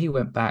 when he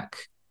went back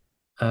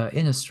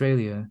in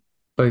Australia,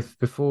 both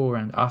before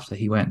and after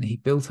he went, he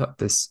built up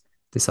this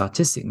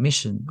artistic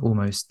mission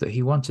almost, that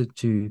he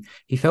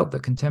felt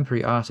that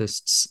contemporary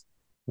artists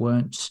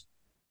weren't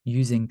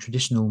using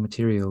traditional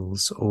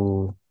materials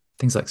or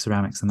things like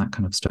ceramics and that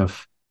kind of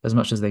stuff as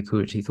much as they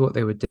could. He thought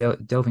they were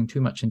delving too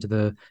much into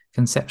the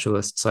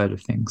conceptualist side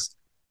of things,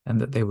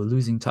 and that they were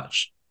losing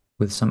touch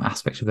with some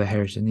aspect of their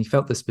heritage. And he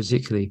felt this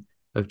particularly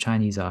of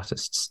Chinese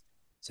artists.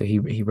 So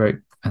he wrote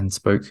and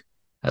spoke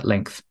at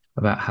length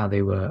about how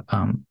they were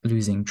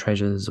losing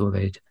treasures, or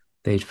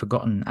they'd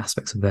forgotten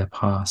aspects of their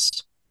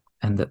past,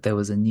 and that there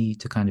was a need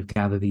to kind of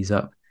gather these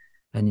up,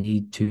 a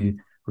need to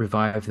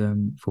revive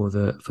them for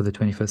the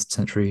 21st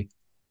century,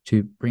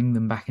 to bring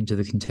them back into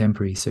the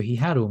contemporary. So he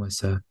had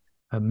almost a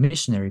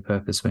missionary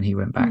purpose when he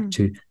went back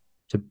to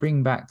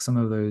bring back some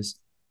of those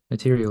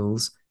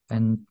materials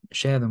and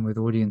share them with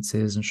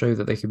audiences and show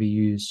that they could be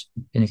used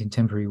in a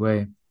contemporary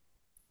way.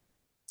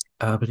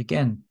 But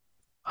again,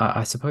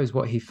 I suppose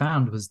what he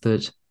found was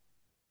that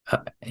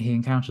he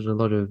encountered a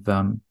lot of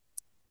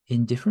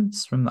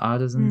indifference from the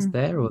artisans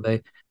there, or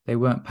they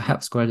weren't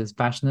perhaps quite as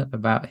passionate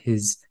about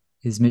his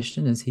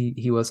mission as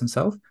he was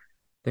himself.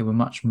 They were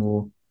much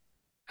more,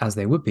 as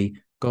they would be,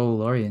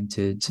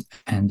 goal-oriented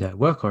and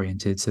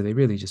work-oriented. So they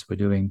really just were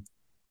doing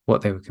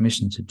what they were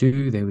commissioned to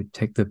do. They would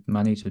take the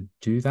money to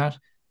do that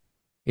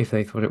if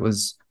they thought it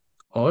was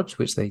odd,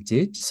 which they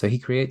did. So he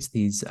creates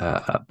these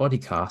body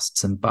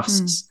casts and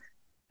busts,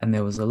 and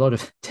there was a lot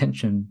of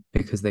tension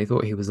because they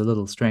thought he was a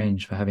little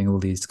strange for having all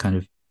these kind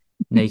of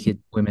naked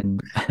women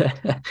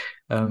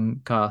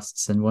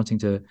casts and wanting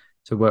to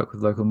work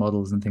with local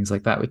models and things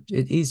like that.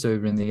 It eased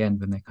over in the end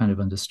when they kind of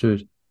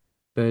understood.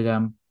 But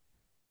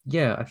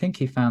yeah, I think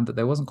he found that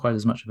there wasn't quite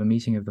as much of a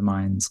meeting of the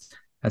minds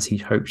as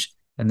he'd hoped,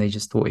 and they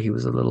just thought he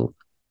was a little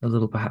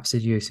perhaps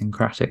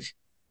idiosyncratic.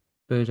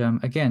 But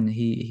again,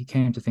 he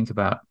came to think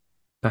about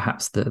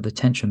perhaps the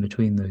tension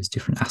between those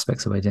different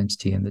aspects of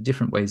identity and the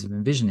different ways of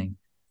envisioning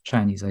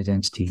Chinese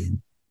identity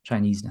and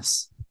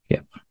Chineseness.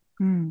 Yep.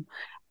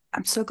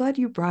 I'm so glad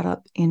you brought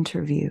up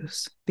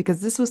interviews,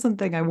 because this was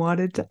something I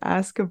wanted to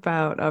ask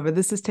about. But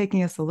this is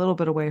taking us a little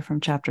bit away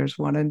from chapters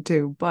 1 and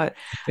 2, but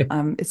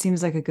it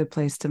seems like a good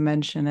place to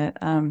mention it.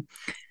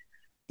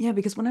 Yeah,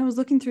 because when I was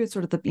looking through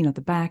sort of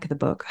the back of the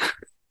book,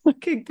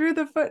 looking through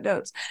the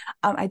footnotes,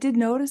 I did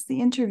notice the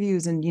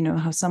interviews, and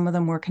how some of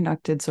them were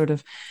conducted sort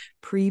of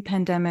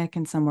pre-pandemic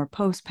and some were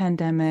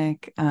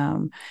post-pandemic.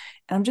 And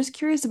I'm just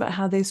curious about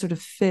how they sort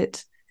of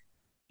fit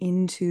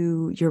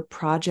into your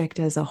project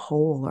as a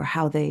whole, or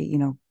how they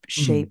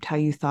shaped how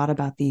you thought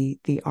about the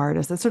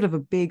artist. That's sort of a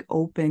big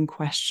open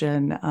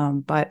question,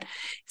 but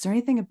is there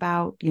anything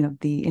about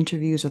the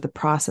interviews or the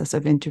process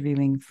of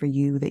interviewing for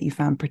you that you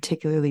found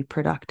particularly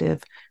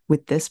productive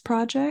with this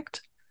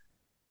project?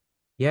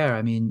 Yeah,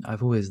 I mean,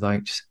 I've always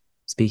liked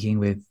speaking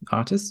with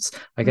artists.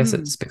 I guess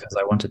it's because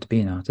I wanted to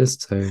be an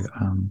artist, so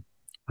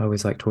I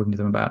always like talking to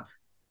them about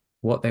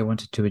what they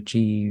wanted to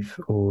achieve,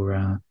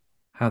 or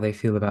how they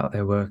feel about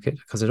their work,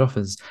 because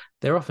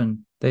they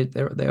often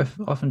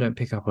don't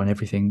pick up on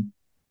everything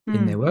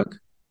in their work,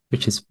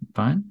 which is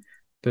fine,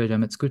 but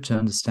it's good to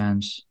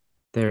understand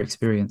their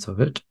experience of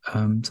it.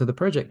 So the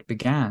project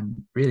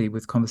began really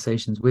with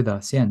conversations with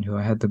Xian, who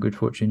I had the good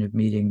fortune of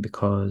meeting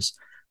because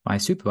my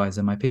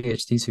supervisor, my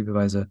PhD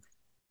supervisor,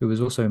 who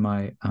was also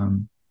my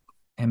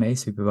MA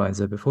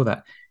supervisor before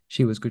that,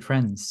 she was good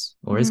friends,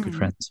 or is good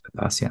friends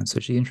with Xian. So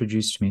she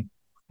introduced me,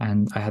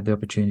 and I had the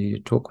opportunity to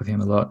talk with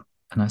him a lot.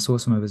 And I saw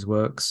some of his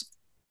works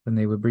when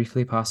they were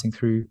briefly passing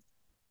through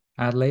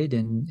Adelaide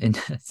in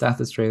South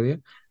Australia.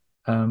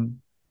 And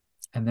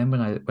then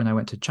when I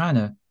went to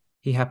China,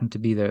 he happened to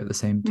be there at the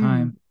same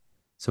time.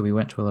 So we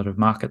went to a lot of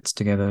markets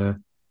together,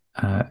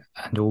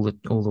 and all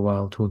the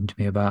while talking to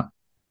me about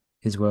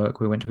his work.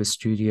 We went to his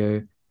studio.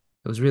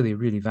 It was really,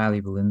 really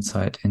valuable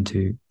insight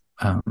into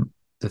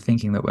the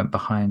thinking that went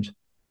behind,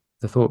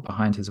 the thought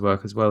behind his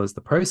work, as well as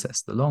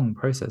the long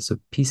process of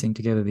piecing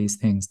together these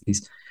things,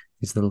 these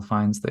little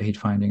finds that he'd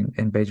find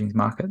in Beijing's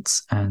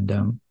markets,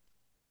 and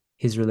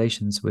his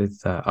relations with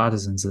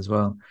artisans as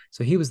well.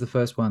 So he was the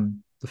first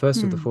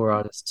of the 4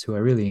 artists who I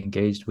really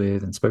engaged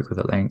with and spoke with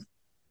at length.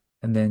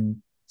 And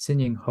then Xin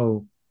Ying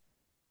Ho,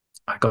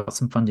 I got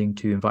some funding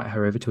to invite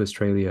her over to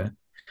Australia.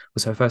 It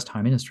was her first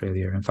time in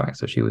Australia, in fact,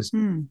 so it was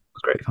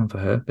great fun for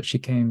her. But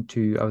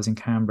I was in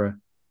Canberra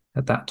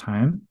at that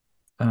time,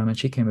 and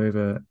she came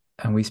over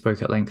and we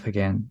spoke at length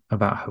again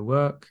about her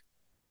work,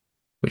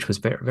 which was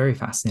very, very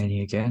fascinating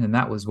again. And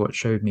that was what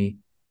showed me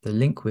the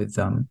link with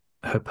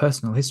her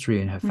personal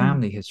history and her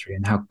family history,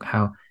 and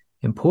how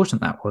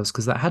important that was,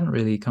 because that hadn't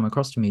really come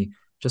across to me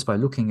just by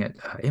looking at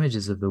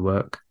images of the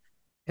work.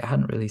 It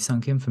hadn't really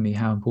sunk in for me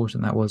how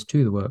important that was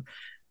to the work.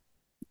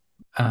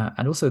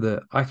 And also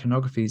the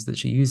iconographies that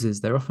she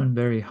uses, they're often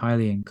very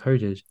highly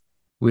encoded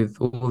with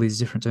all these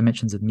different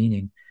dimensions of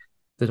meaning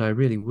that I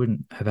really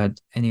wouldn't have had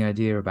any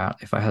idea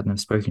about if I hadn't have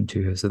spoken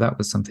to her. So that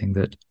was something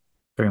that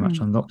very much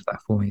unlocked that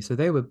for me. So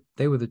they were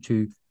the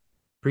 2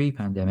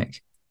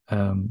 pre-pandemic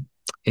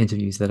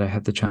interviews that I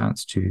had the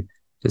chance to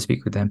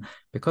speak with them.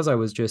 Because I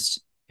was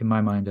just, in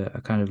my mind,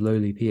 a kind of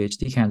lowly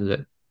PhD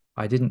candidate,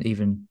 I didn't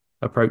even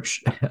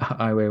approach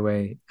Ai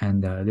Weiwei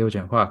and Liu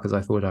Jianhua, because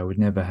I thought I would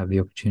never have the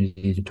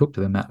opportunity to talk to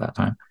them at that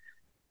time.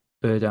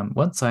 But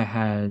once I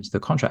had the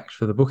contract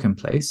for the book in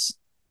place,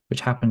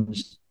 which happened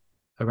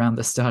around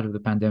the start of the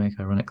pandemic,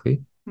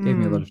 ironically, gave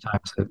me a lot of time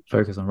to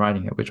focus on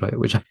writing it, which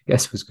I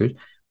guess was good.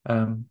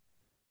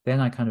 then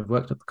I kind of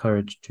worked up the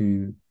courage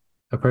to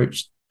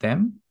approach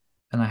them,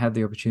 and I had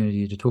the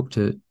opportunity to talk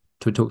to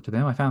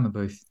them. I found them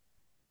both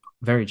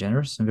very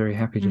generous and very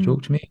happy to Mm.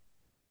 talk to me.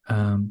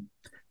 Um,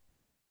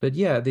 but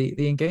yeah,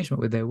 the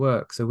engagement with their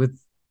work. So with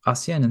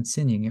Arsène and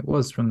Singing, it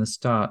was from the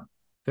start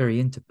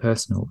very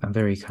interpersonal and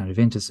very kind of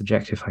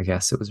intersubjective, I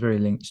guess. It was very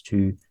linked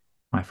to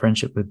my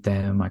friendship with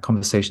them, my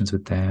conversations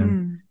with them.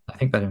 Mm. I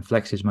think that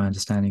inflected my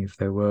understanding of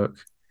their work.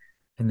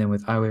 And then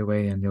with Ai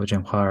Weiwei and Liu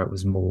Jianhua, it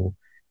was more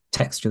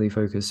textually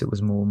focused. It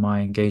was more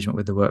my engagement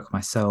with the work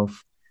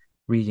myself,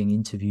 reading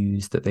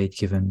interviews that they'd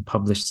given,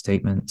 published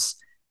statements.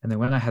 And then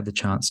when I had the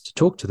chance to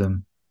talk to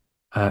them,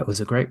 it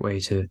was a great way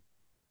to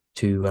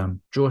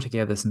draw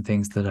together some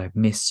things that I've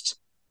missed,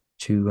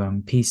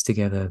 to piece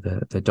together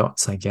the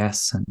dots, I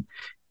guess, and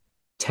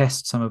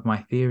test some of my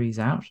theories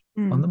out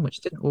on them, which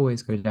didn't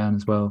always go down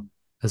as well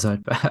as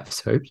I'd perhaps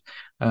hoped.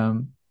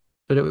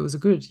 But it was a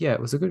good, yeah, it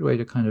was a good way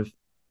to kind of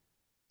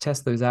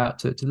test those out,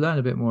 to learn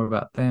a bit more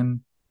about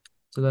them,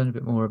 to learn a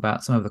bit more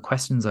about some of the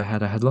questions I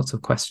had. I had lots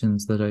of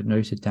questions that I'd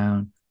noted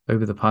down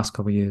over the past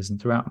couple of years and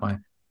throughout my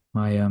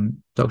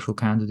doctoral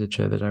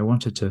candidature that I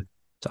wanted to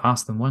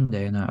ask them one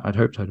day, and I'd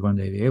hoped I'd one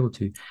day be able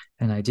to,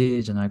 and I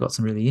did, and I got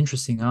some really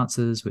interesting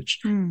answers,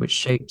 which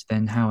shaped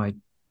then how I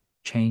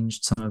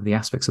changed some of the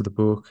aspects of the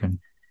book and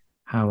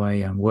how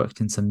I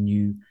worked in some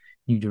new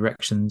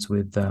directions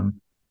with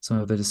some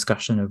of the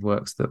discussion of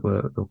works that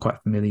were quite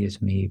familiar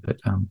to me, but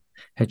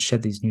had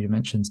shed these new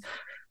dimensions.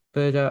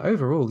 But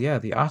overall, yeah,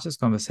 the artist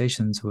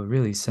conversations were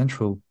really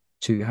central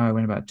to how I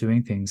went about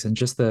doing things, and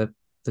just the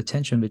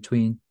tension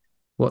between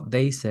what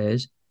they said,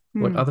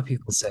 what other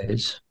people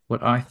said,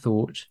 what I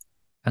thought,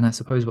 and I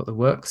suppose what the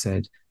work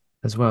said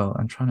as well,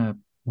 and trying to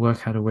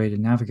work out a way to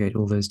navigate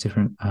all those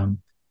different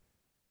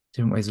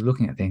ways of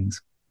looking at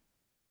things.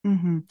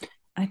 Mm-hmm.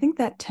 I think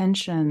that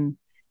tension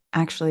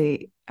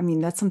actually, I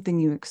mean, that's something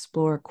you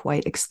explore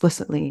quite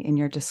explicitly in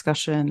your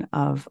discussion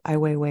of Ai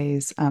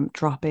Weiwei's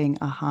dropping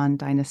a Han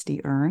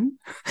Dynasty urn,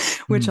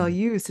 which I'll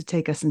use to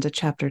take us into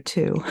chapter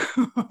 2,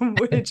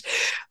 which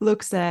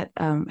looks at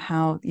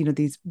how,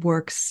 these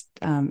works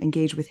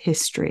engage with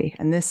history.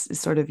 And this is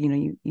sort of,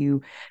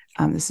 you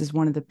this is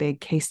one of the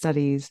big case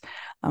studies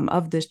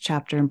of this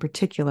chapter in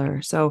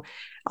particular. So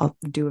I'll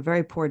do a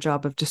very poor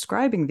job of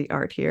describing the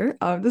art here.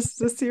 This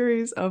is a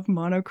series of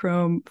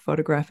monochrome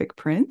photographic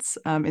prints.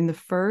 In the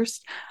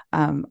first,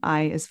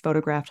 Ai is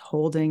photographed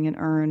holding an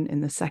urn.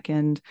 In the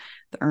second,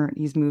 the urn,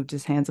 he's moved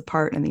his hands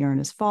apart and the urn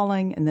is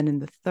falling. And then in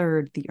the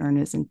third, the urn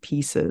is in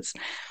pieces.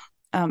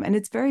 And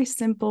it's very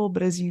simple,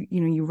 but as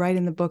you write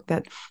in the book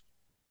that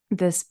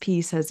this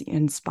piece has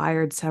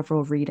inspired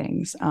several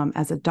readings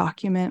as a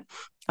document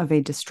of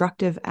a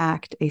destructive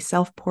act, a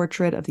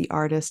self-portrait of the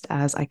artist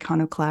as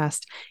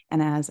iconoclast,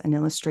 and as an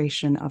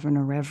illustration of an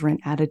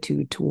irreverent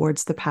attitude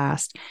towards the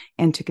past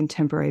and to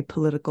contemporary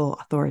political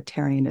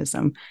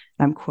authoritarianism.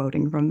 I'm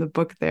quoting from the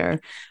book there.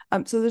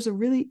 So there's a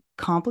really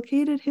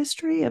complicated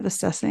history of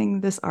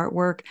assessing this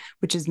artwork,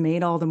 which is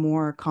made all the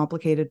more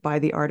complicated by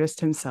the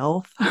artist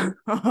himself.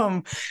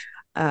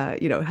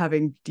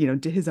 Having,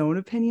 his own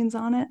opinions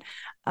on it.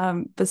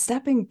 But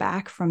stepping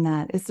back from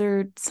that, is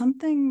there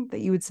something that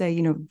you would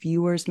say,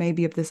 viewers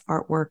maybe of this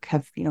artwork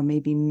have,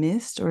 maybe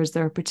missed, or is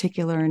there a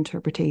particular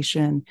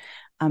interpretation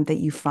that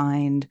you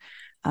find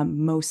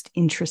most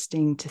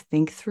interesting to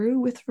think through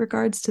with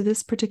regards to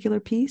this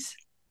particular piece?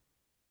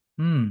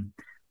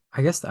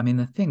 I guess, I mean,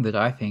 the thing that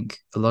I think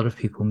a lot of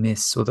people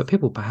miss, or that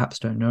people perhaps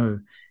don't know,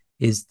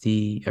 is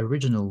the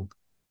original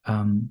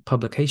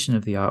publication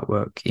of the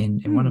artwork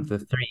in one of the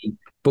 3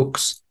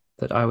 books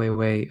that Ai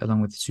Weiwei,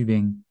 along with Su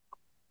Bing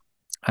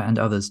and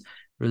others,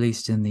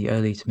 released in the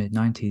early to mid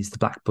 90s, the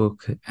black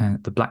book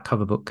and the black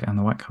cover book and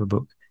the white cover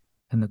book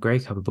and the grey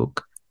cover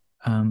book.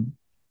 And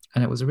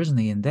it was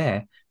originally in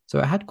there. So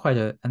it had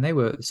and they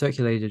were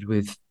circulated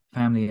with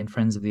family and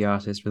friends of the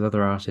artist, with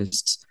other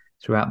artists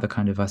throughout the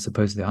kind of, I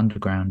suppose, the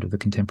underground of the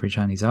contemporary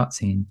Chinese art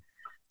scene.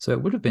 So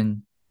it would have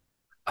been,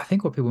 I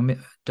think what people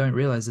don't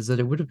realize is that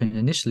it would have been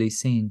initially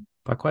seen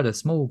by quite a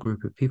small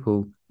group of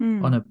people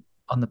on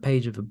the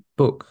page of a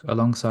book,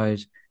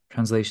 alongside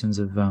translations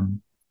of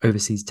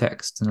overseas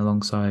texts and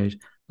alongside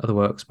other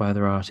works by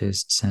other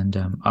artists and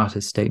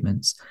artist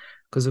statements.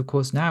 Because of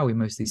course now we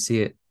mostly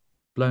see it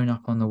blown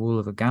up on the wall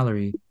of a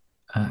gallery,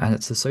 and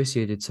it's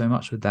associated so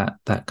much with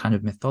that kind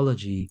of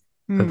mythology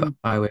of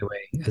Ai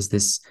Weiwei as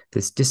this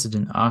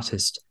dissident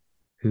artist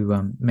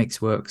who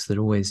makes works that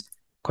always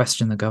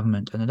question the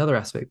government. And another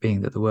aspect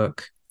being that the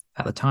work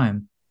at the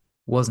time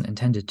wasn't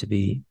intended to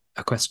be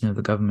a question of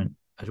the government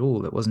at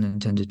all. It wasn't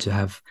intended to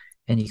have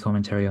any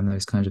commentary on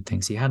those kinds of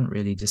things. He hadn't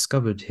really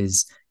discovered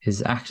his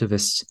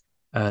activist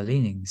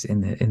leanings in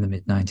the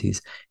mid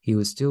 90s. He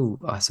was still,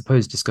 I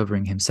suppose,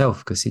 discovering himself,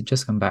 because he'd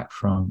just come back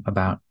from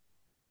about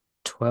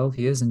 12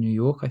 years in New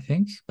York, I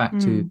think, back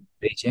to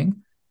Beijing.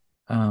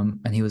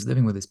 And he was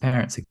living with his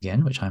parents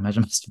again, which I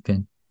imagine must have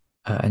been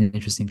an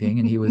interesting thing.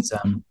 And he was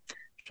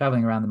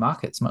traveling around the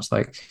markets, much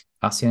like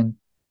Arsène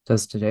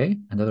does today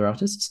and other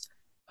artists.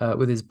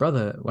 with his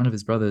brother, one of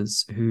his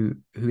brothers, who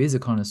is a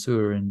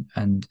connoisseur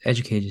and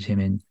educated him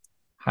in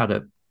how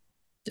to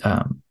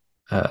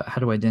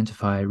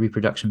identify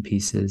reproduction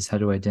pieces, how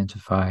to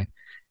identify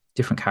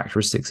different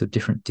characteristics of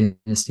different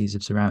dynasties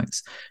of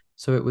ceramics.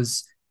 So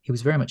he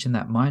was very much in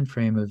that mind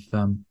frame of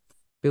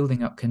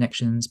building up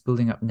connections,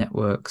 building up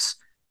networks,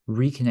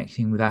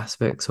 reconnecting with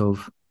aspects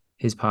of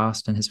his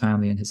past and his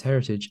family and his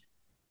heritage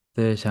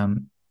that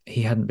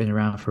he hadn't been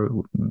around for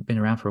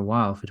a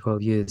while, for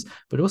 12 years,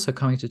 but also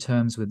coming to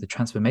terms with the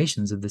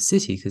transformations of the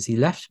city, because he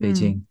left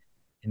Beijing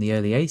in the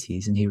early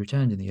 80s and he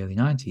returned in the early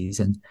 90s.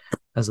 And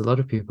as a lot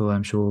of people,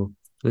 I'm sure,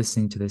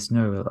 listening to this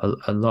know,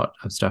 a lot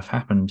of stuff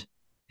happened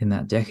in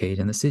that decade,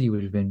 and the city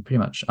would have been pretty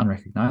much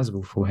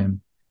unrecognizable for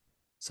him.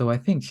 So I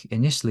think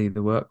initially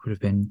the work would have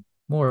been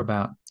more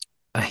about,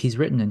 he's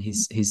written and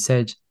he's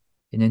said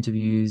in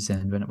interviews,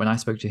 and when I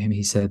spoke to him,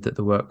 he said that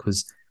the work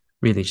was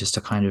really just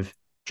a kind of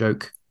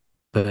joke.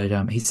 But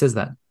he says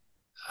that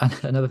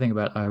another thing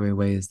about Ai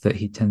Weiwei is that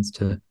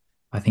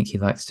I think he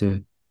likes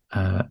to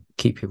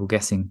keep people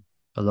guessing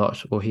a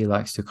lot, or he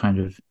likes to kind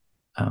of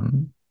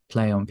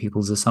play on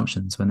people's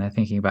assumptions when they're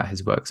thinking about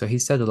his work. So he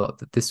said a lot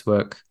that this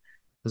work,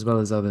 as well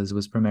as others,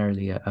 was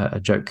primarily a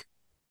joke,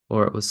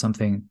 or it was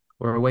something,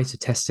 or a way to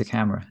test a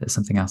camera. There's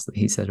something else that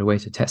he said, a way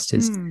to test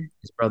his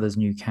brother's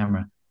new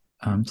camera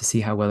to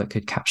see how well it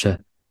could capture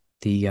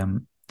the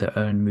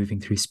urn moving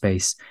through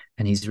space.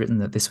 And he's written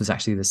that this was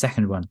actually the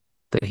second one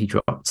that he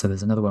dropped. So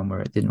there's another one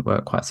where it didn't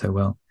work quite so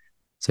well.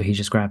 So he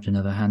just grabbed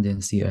another Han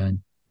Dynasty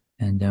urn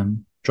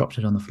and dropped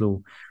it on the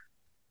floor.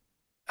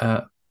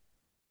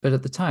 But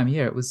at the time,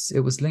 yeah, it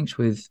was linked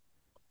with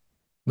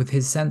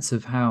his sense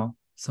of how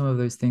some of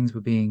those things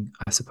were being,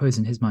 I suppose,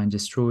 in his mind,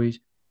 destroyed,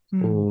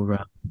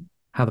 or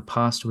how the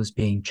past was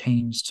being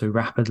changed so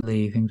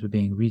rapidly. Things were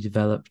being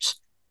redeveloped.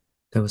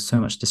 There was so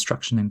much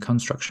destruction and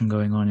construction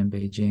going on in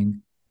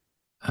Beijing.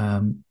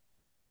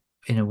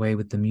 In a way,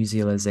 with the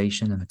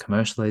musealization and the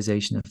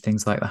commercialization of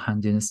things like the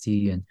Han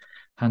Dynasty and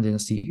Han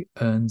Dynasty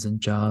urns and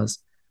jars.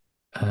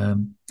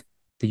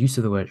 The use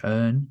of the word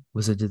urn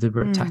was a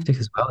deliberate tactic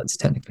as well. It's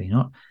technically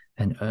not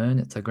an urn,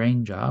 it's a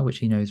grain jar, which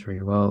he knows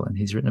very well and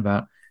he's written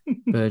about.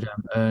 But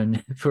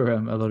urn, for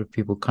a lot of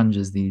people,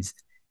 conjures these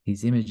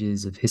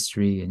images of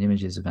history and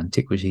images of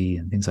antiquity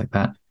and things like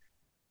that.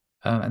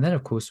 And then,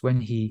 of course,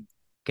 when he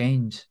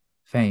gained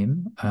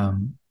fame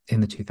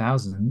in the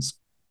 2000s,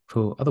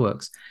 for other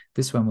works,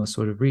 this one was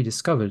sort of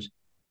rediscovered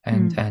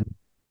and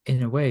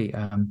in a way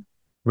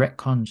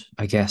retconned,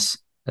 I guess,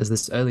 as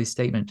this early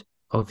statement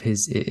of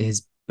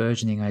his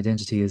burgeoning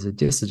identity as a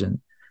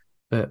dissident.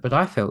 But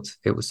I felt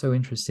it was so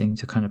interesting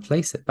to kind of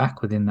place it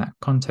back within that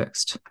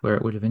context where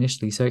it would have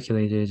initially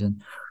circulated,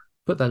 and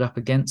put that up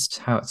against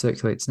how it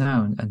circulates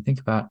now, and think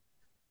about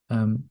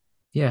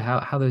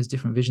how those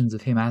different visions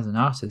of him as an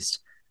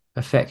artist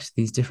affect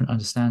these different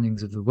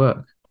understandings of the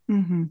work.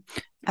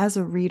 As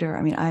a reader,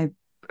 I mean, I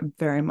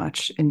very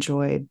much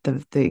enjoyed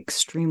the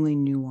extremely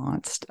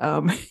nuanced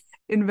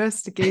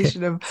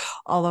investigation of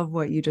all of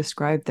what you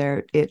described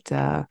there.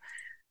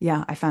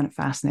 I found it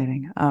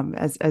fascinating.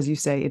 As you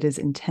say, it is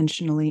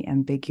intentionally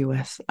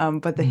ambiguous,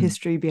 but the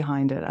history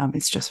behind it,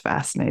 it's just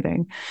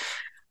fascinating.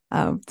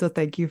 So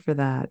thank you for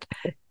that.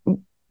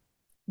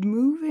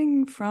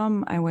 Moving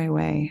from Ai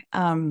Weiwei,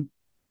 I want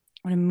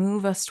to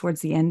move us towards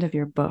the end of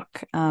your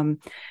book. And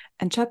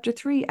chapter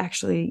 3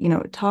 actually,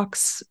 it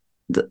talks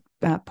the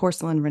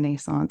Porcelain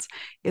Renaissance.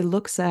 It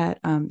looks at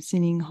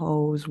Sining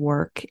Ho's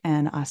work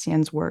and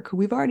Xian's work, who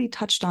we've already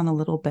touched on a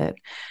little bit.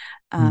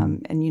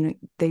 And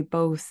they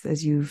both,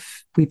 as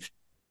we've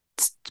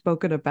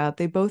spoken about,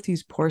 they both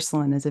use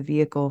porcelain as a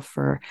vehicle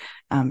for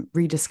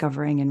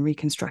rediscovering and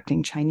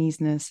reconstructing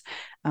Chineseness,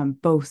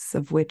 both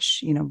of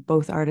which,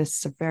 both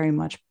artists are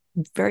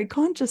very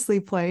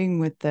consciously playing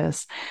with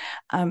this.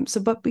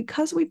 But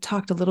because we've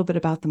talked a little bit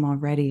about them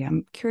already,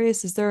 I'm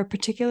curious, is there a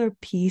particular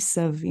piece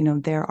of,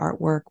 their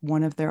artwork,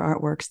 one of their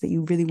artworks that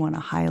you really want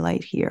to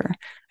highlight here?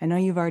 I know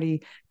you've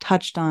already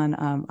touched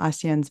on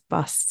Xian's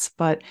busts,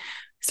 but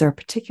is there a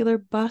particular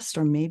bust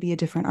or maybe a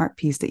different art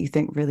piece that you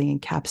think really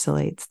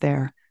encapsulates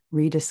their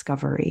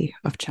rediscovery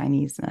of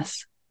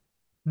Chineseness?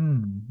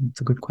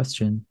 That's a good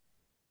question.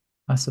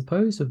 I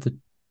suppose of the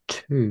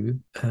two,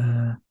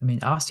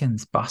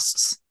 Xian's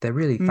busts, they're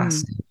really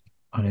fascinating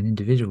on an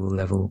individual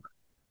level.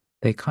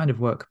 They kind of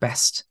work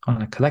best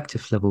on a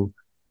collective level.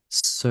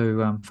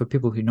 So for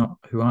people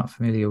who aren't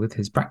familiar with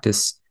his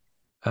practice,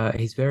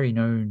 he's very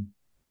known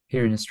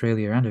here in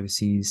Australia and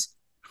overseas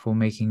for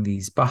making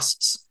these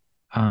busts,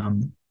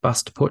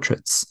 bust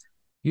portraits,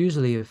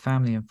 usually of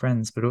family and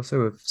friends, but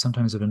also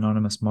sometimes of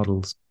anonymous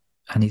models.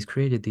 And he's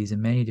created these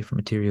in many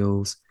different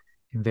materials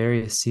in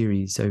various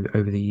series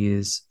over the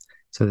years.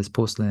 So there's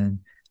porcelain,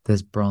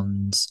 there's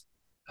bronze,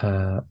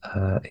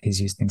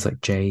 he's used things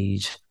like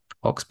jade,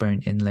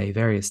 oxbone inlay,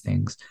 various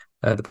things.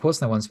 The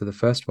porcelain ones were the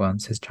first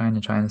ones, his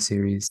China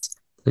series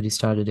that he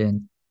started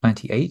in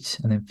 98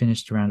 and then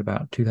finished around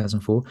about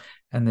 2004.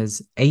 And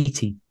there's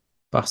 80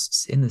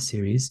 busts in the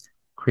series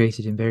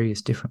created in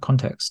various different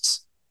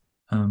contexts.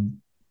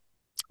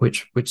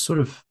 which sort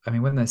of, I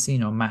mean, when they're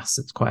seen en masse,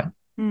 it's quite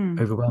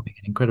overwhelming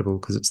and incredible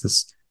because it's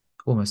this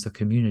almost a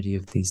community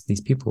of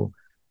these people.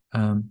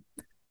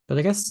 But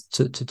I guess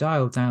to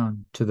dial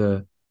down to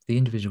the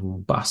individual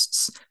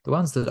busts, the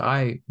ones that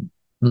I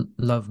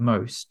love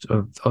most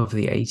of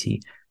the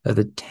 80 are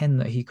the 10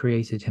 that he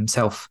created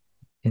himself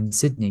in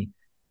Sydney,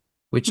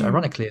 which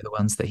ironically are the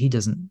ones that he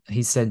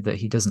said that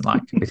he doesn't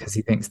like because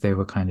he thinks they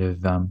were kind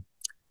of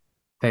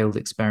failed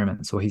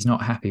experiments, or he's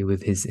not happy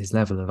with his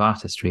level of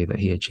artistry that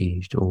he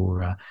achieved,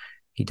 or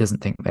he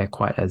doesn't think they're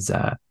quite as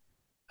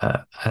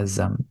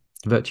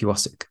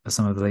virtuosic as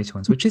some of the later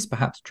ones, which is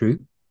perhaps true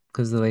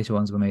because the later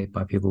ones were made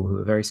by people who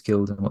were very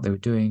skilled in what they were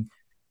doing.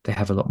 They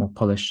have a lot more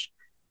polish.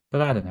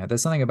 But I don't know.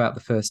 There's something about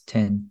the first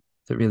 10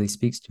 that really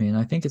speaks to me. And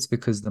I think it's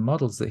because the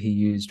models that he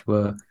used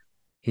were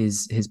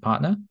his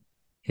partner,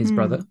 his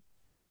brother,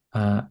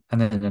 and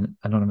then an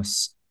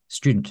anonymous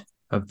student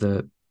of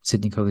the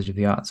Sydney College of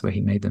the Arts where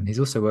he made them. He's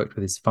also worked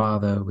with his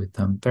father, with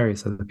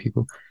various other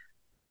people.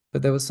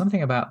 But there was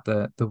something about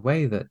the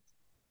way that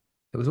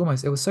it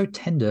was so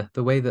tender,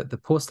 the way that the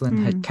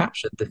porcelain had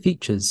captured the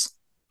features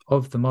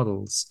of the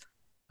models.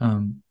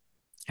 And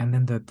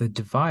then the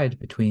divide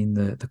between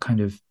the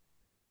kind of,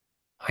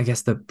 I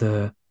guess,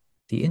 the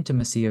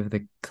intimacy of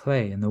the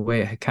clay and the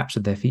way it had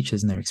captured their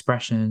features and their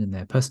expression and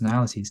their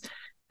personalities,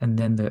 and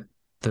then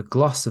the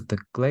gloss of the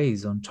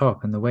glaze on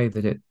top and the way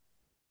that it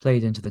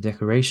played into the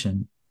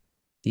decoration.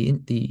 The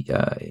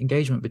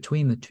engagement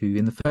between the two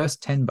in the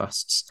first 10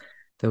 busts,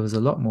 there was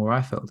a lot more,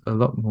 I felt, a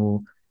lot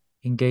more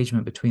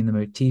engagement between the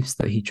motifs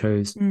that he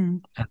chose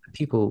and the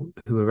people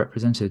who were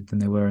represented than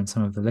there were in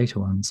some of the later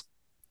ones.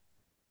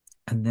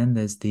 And then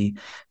there's been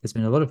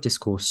a lot of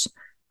discourse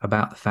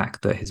about the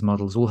fact that his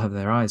models all have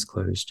their eyes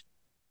closed,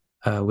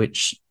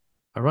 which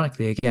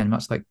ironically, again,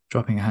 much like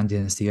dropping a hand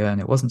into the urn,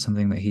 it wasn't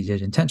something that he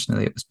did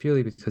intentionally. It was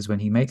purely because when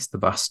he makes the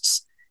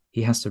busts,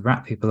 he has to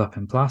wrap people up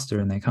in plaster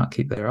and they can't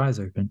keep their eyes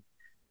open.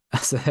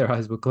 So their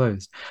eyes were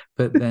closed.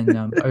 But then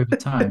over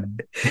time,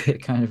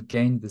 it kind of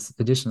gained this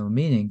additional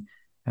meaning,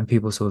 and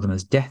people saw them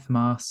as death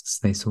masks.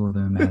 They saw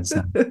them as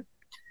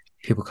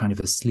people kind of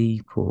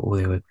asleep,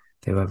 or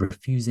they were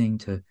refusing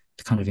to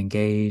kind of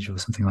engage or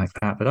something like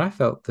that. But I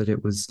felt that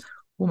it was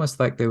almost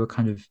like they were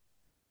kind of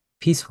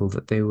peaceful,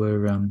 that they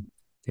were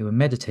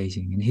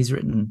meditating. And he's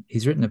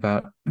written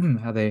about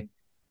how they,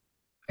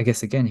 I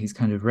guess again, he's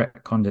kind of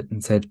retconned it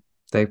and said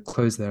they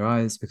close their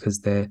eyes because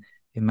they're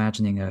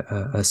imagining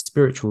a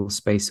spiritual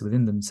space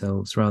within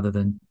themselves rather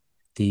than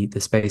the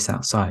space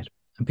outside.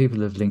 And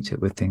people have linked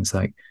it with things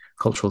like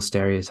cultural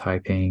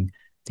stereotyping,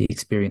 the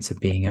experience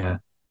of being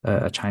a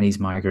Chinese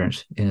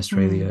migrant in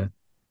Australia.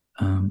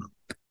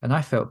 And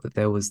I felt that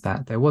there was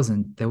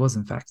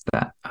in fact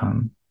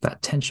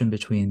that tension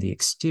between the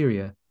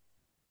exterior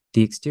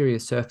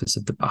surface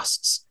of the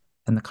busts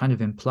and the kind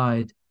of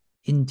implied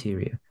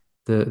interior,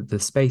 the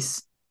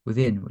space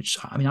within, which,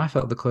 I mean, I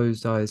felt the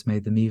closed eyes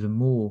made them even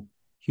more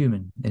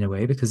human in a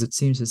way, because it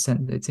seemed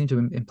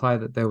to imply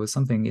that there was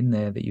something in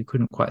there that you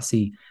couldn't quite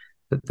see,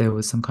 that there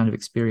was some kind of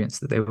experience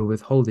that they were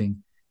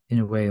withholding in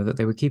a way, or that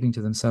they were keeping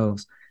to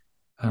themselves,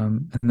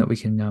 and that we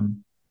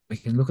can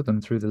look at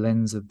them through the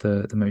lens of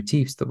the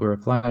motifs that were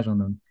applied on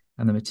them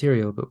and the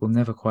material, but we'll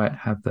never quite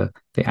have the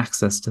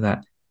access to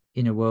that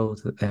inner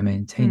world that they're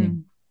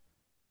maintaining.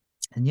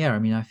 And yeah, I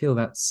mean, I feel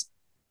that's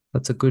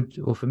a good,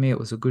 or for me, it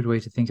was a good way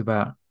to think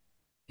about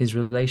his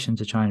relation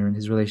to China and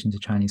his relation to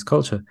Chinese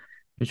culture,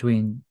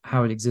 between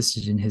how it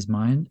existed in his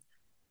mind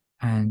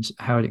and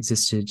how it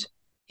existed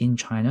in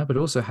China, but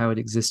also how it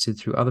existed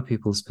through other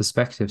people's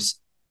perspectives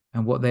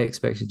and what they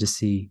expected to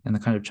see and the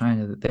kind of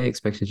China that they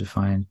expected to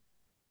find,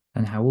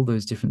 and how all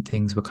those different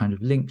things were kind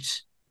of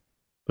linked,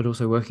 but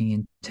also working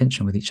in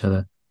tension with each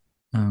other,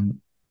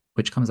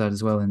 which comes out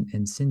as well in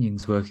Xin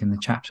Ying's work in the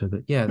chapter.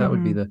 But yeah, that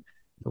would be the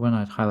one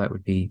I'd highlight,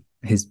 would be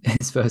his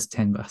first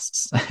 10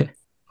 busts.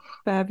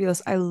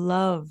 Fabulous. I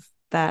love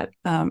that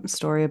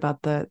story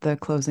about the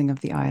closing of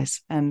the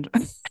eyes and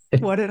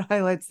what it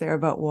highlights there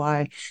about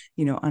why,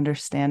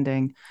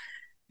 understanding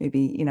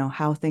maybe,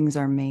 how things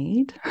are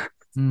made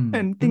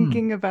and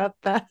thinking about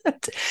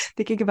that,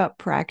 thinking about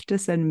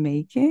practice and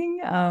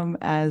making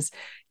as,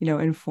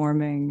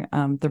 informing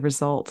the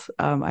result.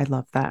 I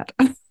love that.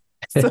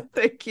 So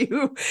thank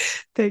you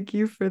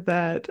for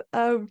that.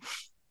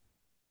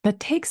 That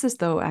takes us,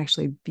 though,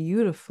 actually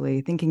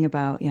beautifully, thinking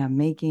about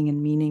making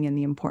and meaning and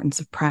the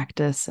importance of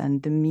practice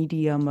and the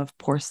medium of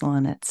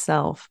porcelain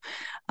itself,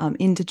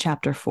 into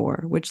chapter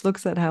 4, which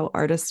looks at how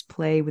artists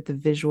play with the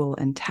visual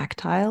and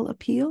tactile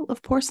appeal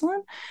of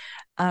porcelain.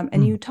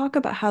 And you talk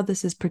about how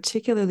this is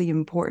particularly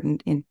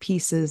important in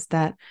pieces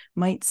that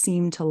might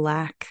seem to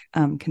lack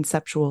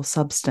conceptual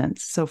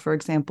substance. So, for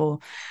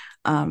example,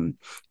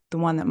 the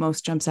one that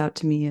most jumps out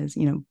to me is,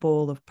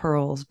 Bowl of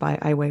Pearls by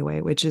Ai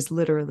Weiwei, which is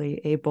literally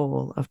a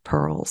bowl of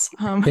pearls.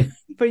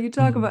 But you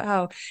talk about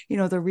how,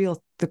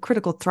 the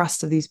critical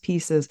thrust of these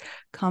pieces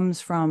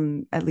comes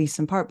from, at least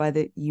in part, by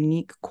the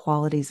unique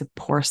qualities of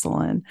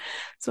porcelain.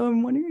 So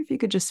I'm wondering if you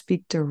could just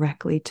speak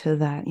directly to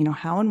that,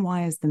 how and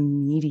why is the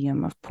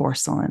medium of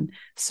porcelain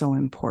so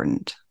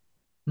important?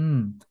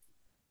 Mm.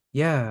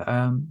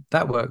 Yeah,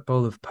 that work,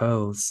 Bowl of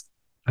Pearls,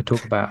 I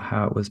talk about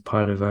how it was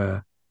part of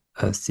a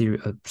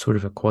sort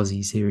of a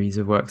quasi series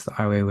of works that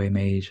Ai Weiwei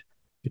made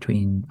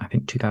between I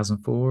think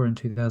 2004 and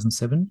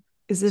 2007.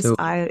 Is this So,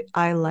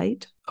 I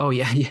light? oh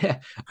yeah, yeah,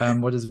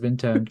 what has been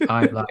termed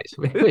I light,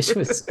 which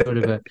was sort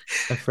of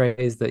a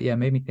phrase that yeah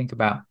made me think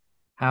about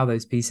how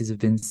those pieces have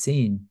been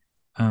seen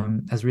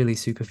as really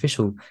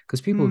superficial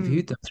because people Mm,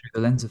 viewed them through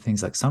the lens of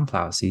things like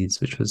sunflower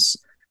seeds, which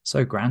was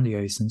so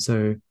grandiose and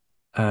so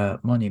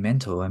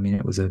monumental. I mean,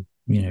 it was a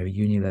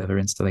Unilever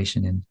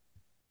installation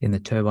in the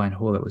turbine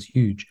hall that was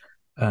huge,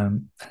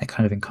 and it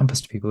kind of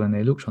encompassed people. And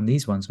they looked on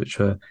these ones, which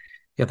were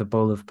yeah, the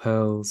bowl of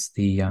pearls,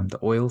 the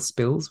oil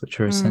spills, which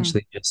are mm,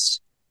 essentially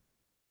just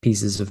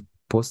pieces of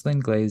porcelain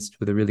glazed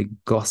with a really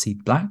glossy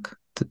black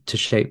to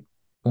shape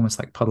almost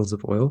like puddles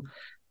of oil.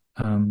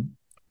 Um,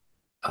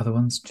 Other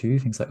ones too,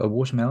 things like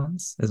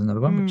watermelons. There's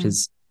another one, which mm,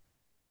 is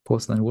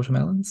porcelain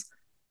watermelons.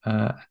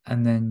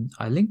 And then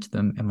I linked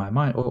them in my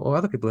mind, or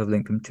other people have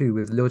linked them too,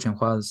 with Liu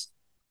Jianhua's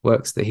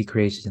works that he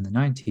created in the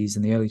 90s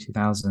and the early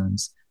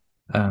 2000s,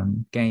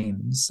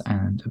 games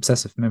and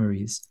obsessive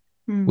memories,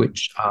 mm,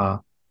 which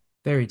are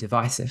very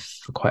divisive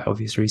for quite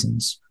obvious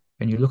reasons.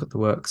 When you look at the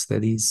works, they're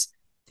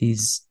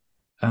these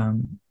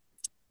um,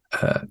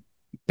 uh,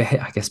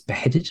 I guess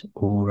beheaded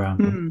or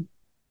mm,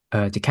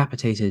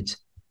 decapitated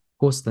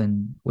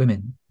porcelain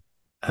women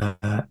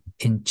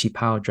in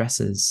qipao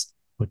dresses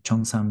or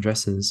cheongsam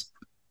dresses,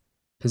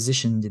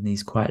 positioned in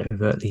these quite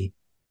overtly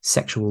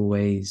sexual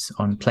ways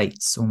on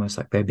plates, almost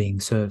like they're being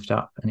served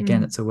up. And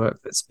again, mm, it's a work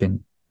that's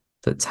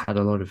had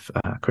a lot of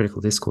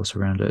critical discourse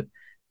around it,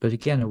 but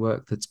again, a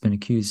work that's been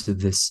accused of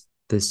this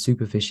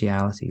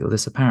superficiality or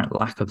this apparent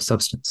lack of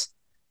substance.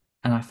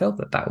 And I felt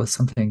that that was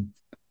something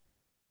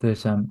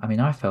that I mean,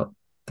 I felt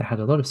that had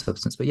a lot of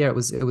substance, but yeah, it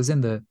was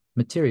in the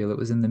material, it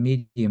was in the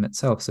medium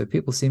itself. So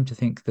people seem to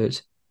think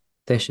that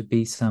there should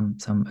be some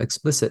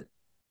explicit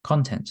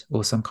content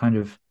or some kind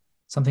of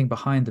something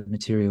behind the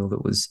material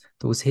that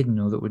was hidden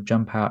or that would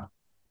jump out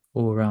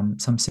or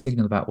some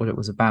signal about what it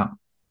was about.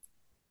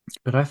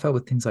 But I felt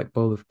with things like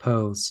Bowl of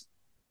Pearls,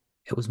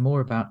 it was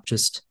more about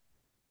just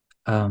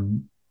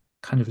um,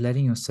 kind of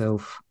letting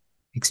yourself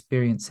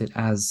experience it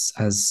as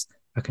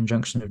a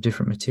conjunction of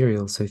different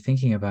materials. So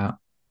thinking about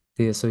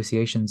the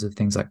associations of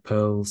things like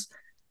pearls,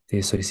 the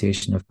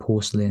association of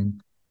porcelain,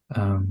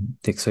 the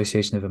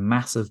association of a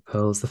mass of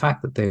pearls, the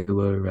fact that they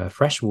were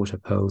freshwater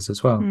pearls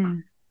as well,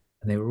 mm,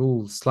 and they were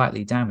all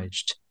slightly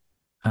damaged,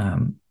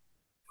 um,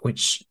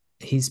 which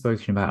he's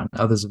spoken about and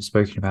others have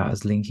spoken about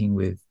as linking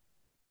with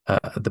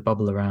the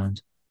bubble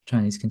around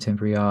Chinese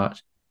contemporary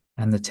art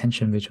and the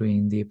tension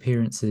between the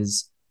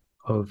appearances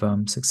of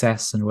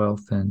success and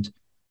wealth and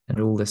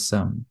all this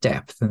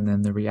depth, and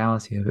then the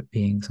reality of it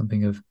being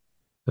something of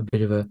a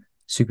bit of a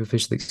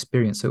superficial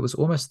experience. So it was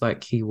almost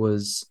like he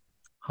was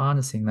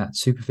harnessing that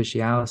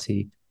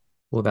superficiality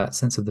or that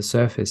sense of the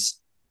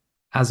surface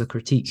as a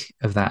critique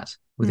of that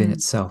within mm,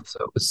 itself.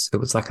 So it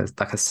was like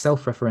a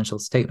self-referential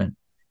statement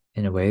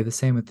in a way. The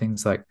same with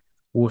things like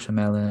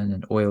watermelon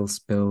and oil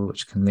spill,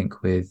 which can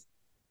link with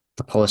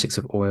the politics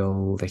of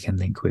oil. They can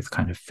link with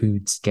kind of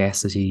food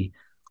scarcity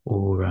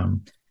or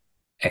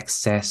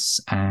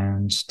excess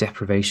and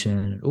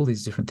deprivation, all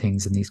these different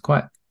things, and these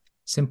quite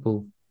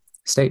simple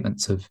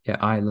statements of yeah,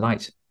 I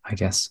light, I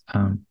guess,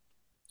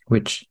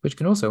 which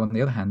can also, on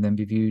the other hand, then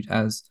be viewed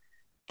as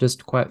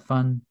just quite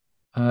fun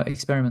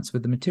experiments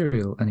with the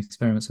material and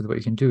experiments with what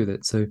you can do with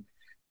it. So,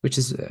 which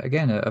is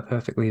again a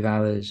perfectly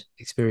valid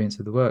experience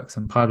of the works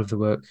and part of the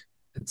work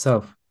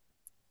itself.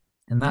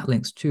 And that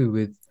links too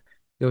with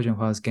Liu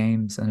Jianhua's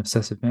games and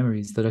obsessive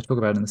memories that I talk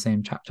about in the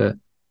same chapter,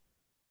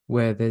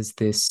 where there's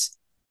this,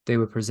 they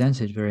were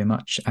presented very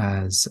much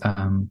as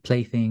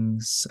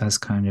playthings, as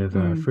kind of a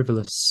mm,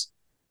 frivolous,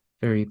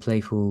 very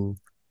playful,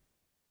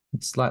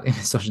 slightly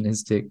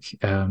misogynistic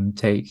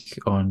take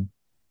on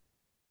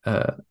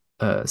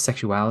uh,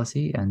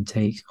 sexuality and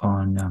take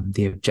on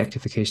the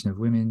objectification of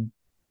women.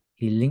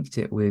 He linked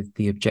it with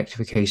the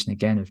objectification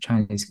again of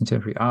Chinese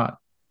contemporary art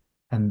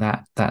and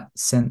that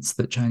sense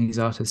that Chinese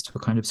artists were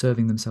kind of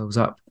serving themselves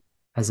up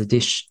as a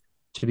dish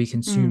to be mm,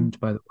 consumed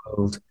by the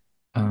world.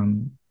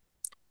 And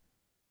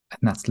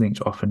that's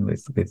linked often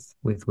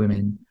with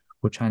women,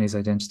 or Chinese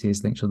identity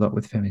is linked a lot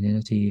with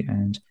femininity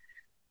and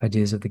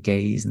ideas of the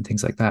gaze and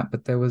things like that.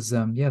 But there was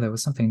there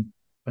was something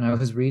when I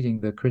was reading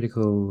the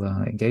critical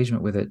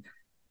engagement with it,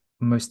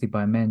 mostly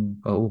by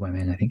men, or all by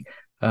men, I think.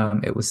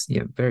 It was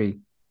very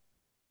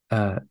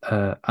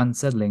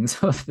unsettling,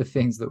 some of the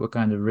things that were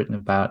kind of written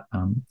about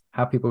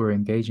how people were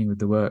engaging with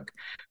the work.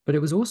 But it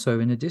was also,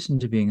 in addition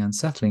to being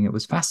unsettling, it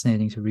was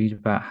fascinating to read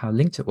about how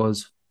linked it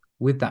was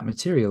with that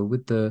material,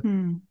 with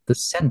mm, the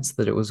sense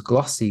that it was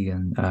glossy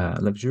and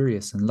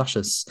luxurious and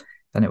luscious,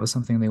 and it was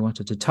something they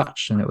wanted to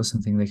touch, and it was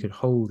something they could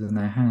hold in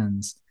their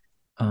hands,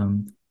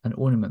 an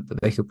ornament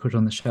that they could put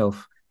on the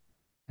shelf.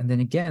 And then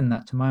again,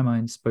 that to my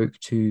mind spoke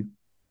to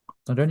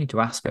not only to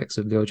aspects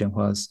of Liu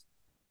Jianhua's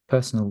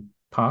personal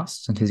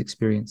past and his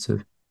experience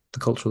of the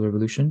Cultural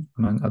Revolution,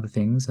 among other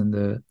things, and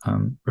the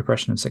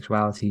repression of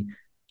sexuality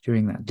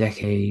during that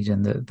decade,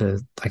 and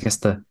the I guess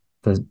the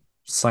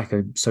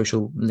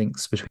psychosocial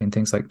links between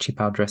things like cheap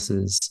out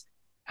dresses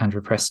and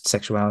repressed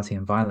sexuality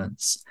and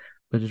violence.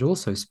 But it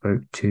also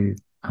spoke to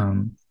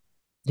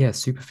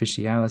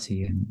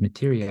superficiality and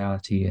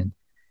materiality, and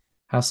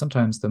how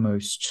sometimes the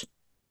most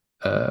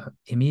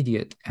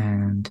immediate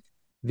and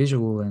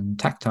visual and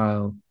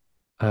tactile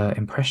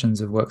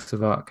impressions of works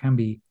of art can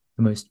be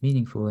the most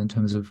meaningful in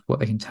terms of what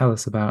they can tell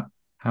us about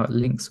how it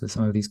links with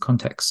some of these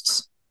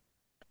contexts.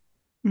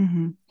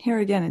 Mm-hmm. Here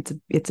again,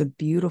 it's a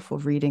beautiful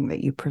reading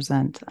that you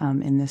present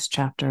in this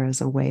chapter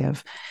as a way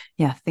of,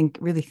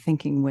 really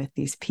thinking with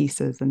these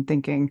pieces and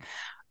thinking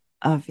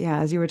of,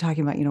 as you were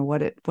talking about,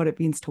 what it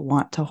means to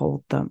want to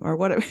hold them, or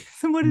what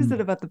is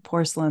it about the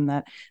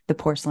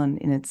porcelain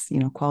in its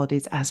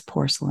qualities as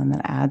porcelain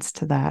that adds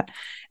to that.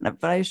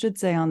 But I should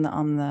say on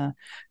the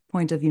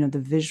point of the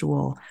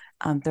visual,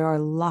 there are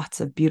lots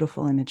of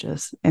beautiful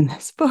images in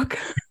this book.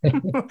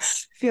 I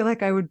feel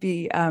like I would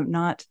be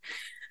not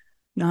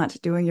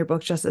doing your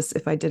book justice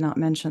if I did not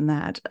mention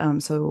that.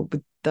 So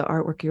with the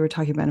artwork you were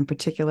talking about in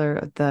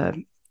particular,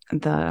 the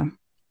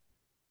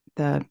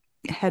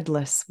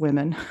headless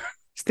women,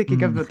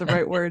 thinking of the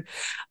right word.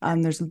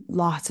 There's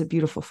lots of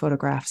beautiful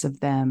photographs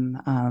of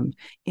them,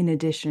 in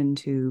addition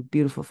to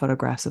beautiful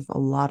photographs of a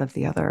lot of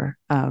the other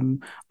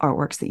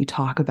artworks that you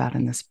talk about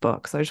in this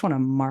book. So I just want to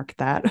mark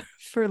that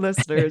for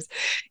listeners,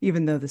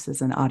 even though this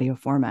is an audio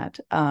format.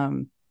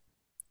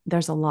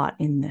 There's a lot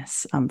in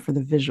this for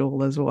the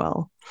visual as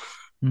well.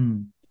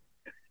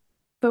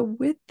 But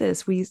with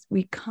this,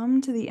 we come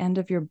to the end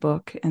of your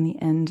book and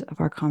the end of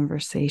our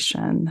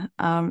conversation.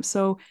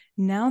 So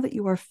now that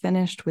you are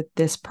finished with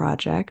this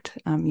project,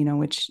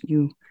 which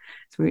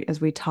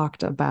as we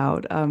talked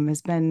about,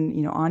 has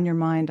been on your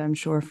mind, I'm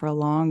sure, for a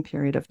long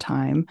period of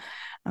time,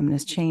 and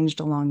has changed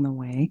along the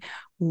way.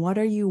 What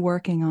are you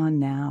working on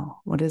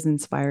now? What is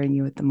inspiring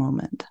you at the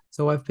moment?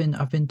 So I've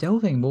been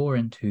delving more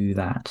into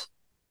that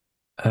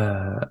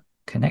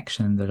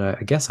connection that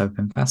I guess I've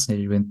been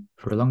fascinated with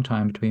for a long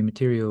time between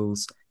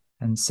materials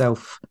and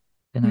self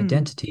and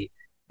identity.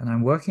 And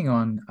I'm working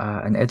on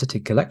an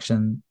edited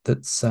collection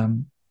that's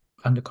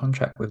under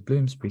contract with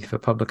Bloomsbury for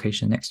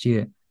publication next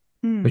year,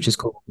 which is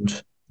called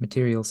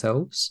Material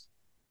Selves,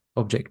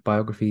 Object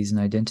Biographies and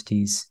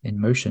Identities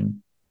in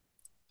Motion.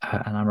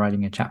 And I'm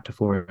writing a chapter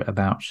for it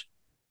about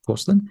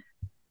porcelain,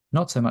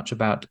 not so much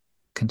about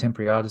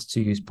contemporary artists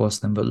who use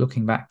porcelain, but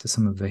looking back to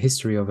some of the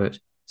history of it.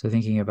 So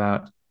thinking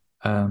about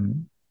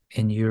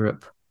in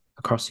Europe,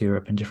 across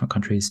Europe in different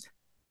countries,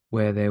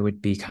 where there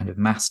would be kind of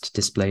massed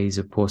displays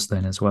of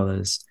porcelain, as well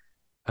as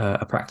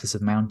a practice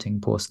of mounting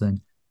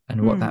porcelain,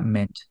 and what that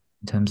meant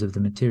in terms of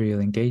the material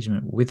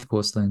engagement with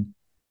porcelain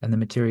and the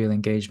material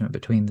engagement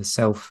between the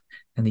self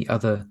and the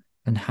other,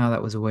 and how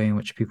that was a way in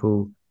which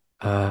people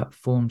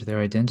formed their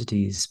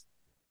identities,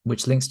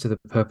 which links to the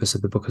purpose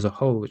of the book as a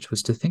whole, which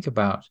was to think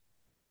about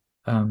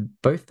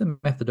both the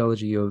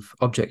methodology of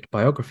object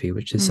biography,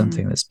 which is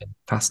something that's been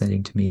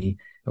fascinating to me,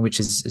 and which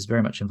is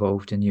very much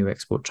involved in New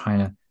Export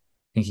China,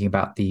 thinking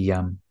about the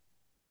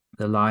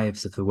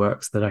lives of the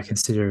works that I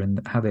consider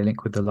and how they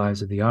link with the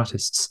lives of the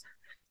artists,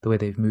 the way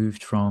they've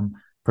moved from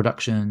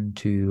production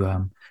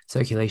to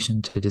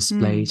circulation to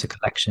display to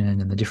collection,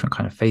 and the different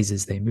kind of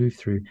phases they move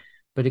through,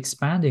 but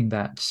expanding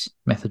that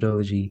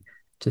methodology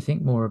to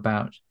think more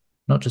about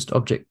not just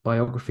object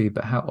biography,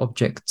 but how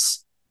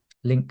objects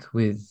link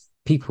with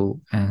people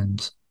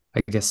and,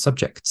 I guess,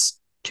 subjects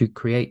to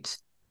create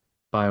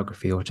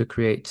biography or to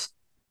create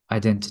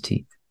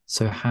identity.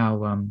 So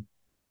how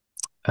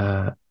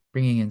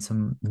bringing in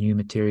some new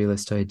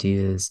materialist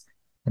ideas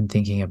and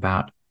thinking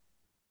about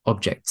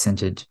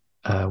object-centered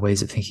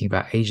ways of thinking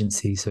about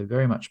agency. So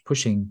very much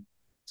pushing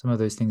some of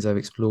those things I've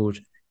explored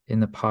in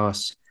the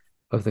past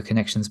of the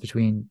connections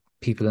between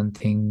people and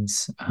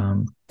things.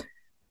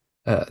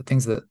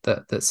 Things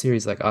that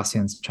series like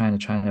ASEAN's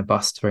China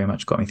Bust very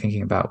much got me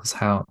thinking about was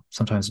how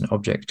sometimes an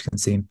object can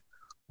seem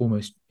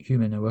almost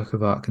human, a work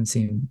of art can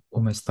seem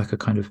almost like a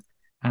kind of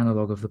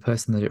analog of the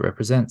person that it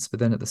represents, but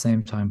then at the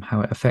same time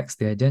how it affects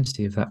the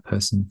identity of that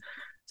person.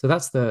 So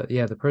that's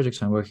the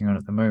project I'm working on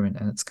at the moment,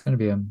 and it's going to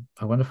be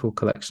a wonderful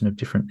collection of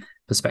different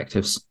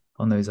perspectives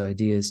on those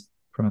ideas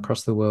from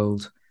across the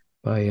world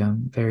by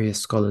various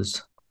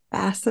scholars.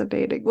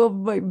 Fascinating. Well,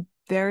 my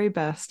very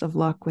best of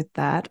luck with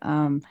that.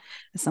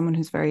 As someone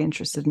who's very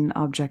interested in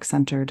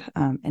object-centered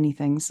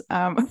anythings,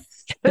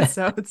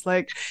 so it's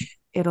like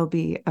it'll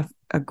be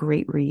a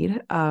great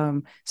read.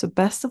 So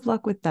best of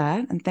luck with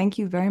that, and thank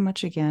you very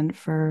much again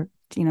for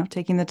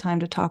taking the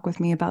time to talk with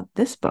me about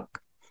this book.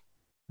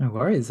 No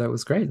worries. That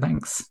was great.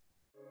 Thanks.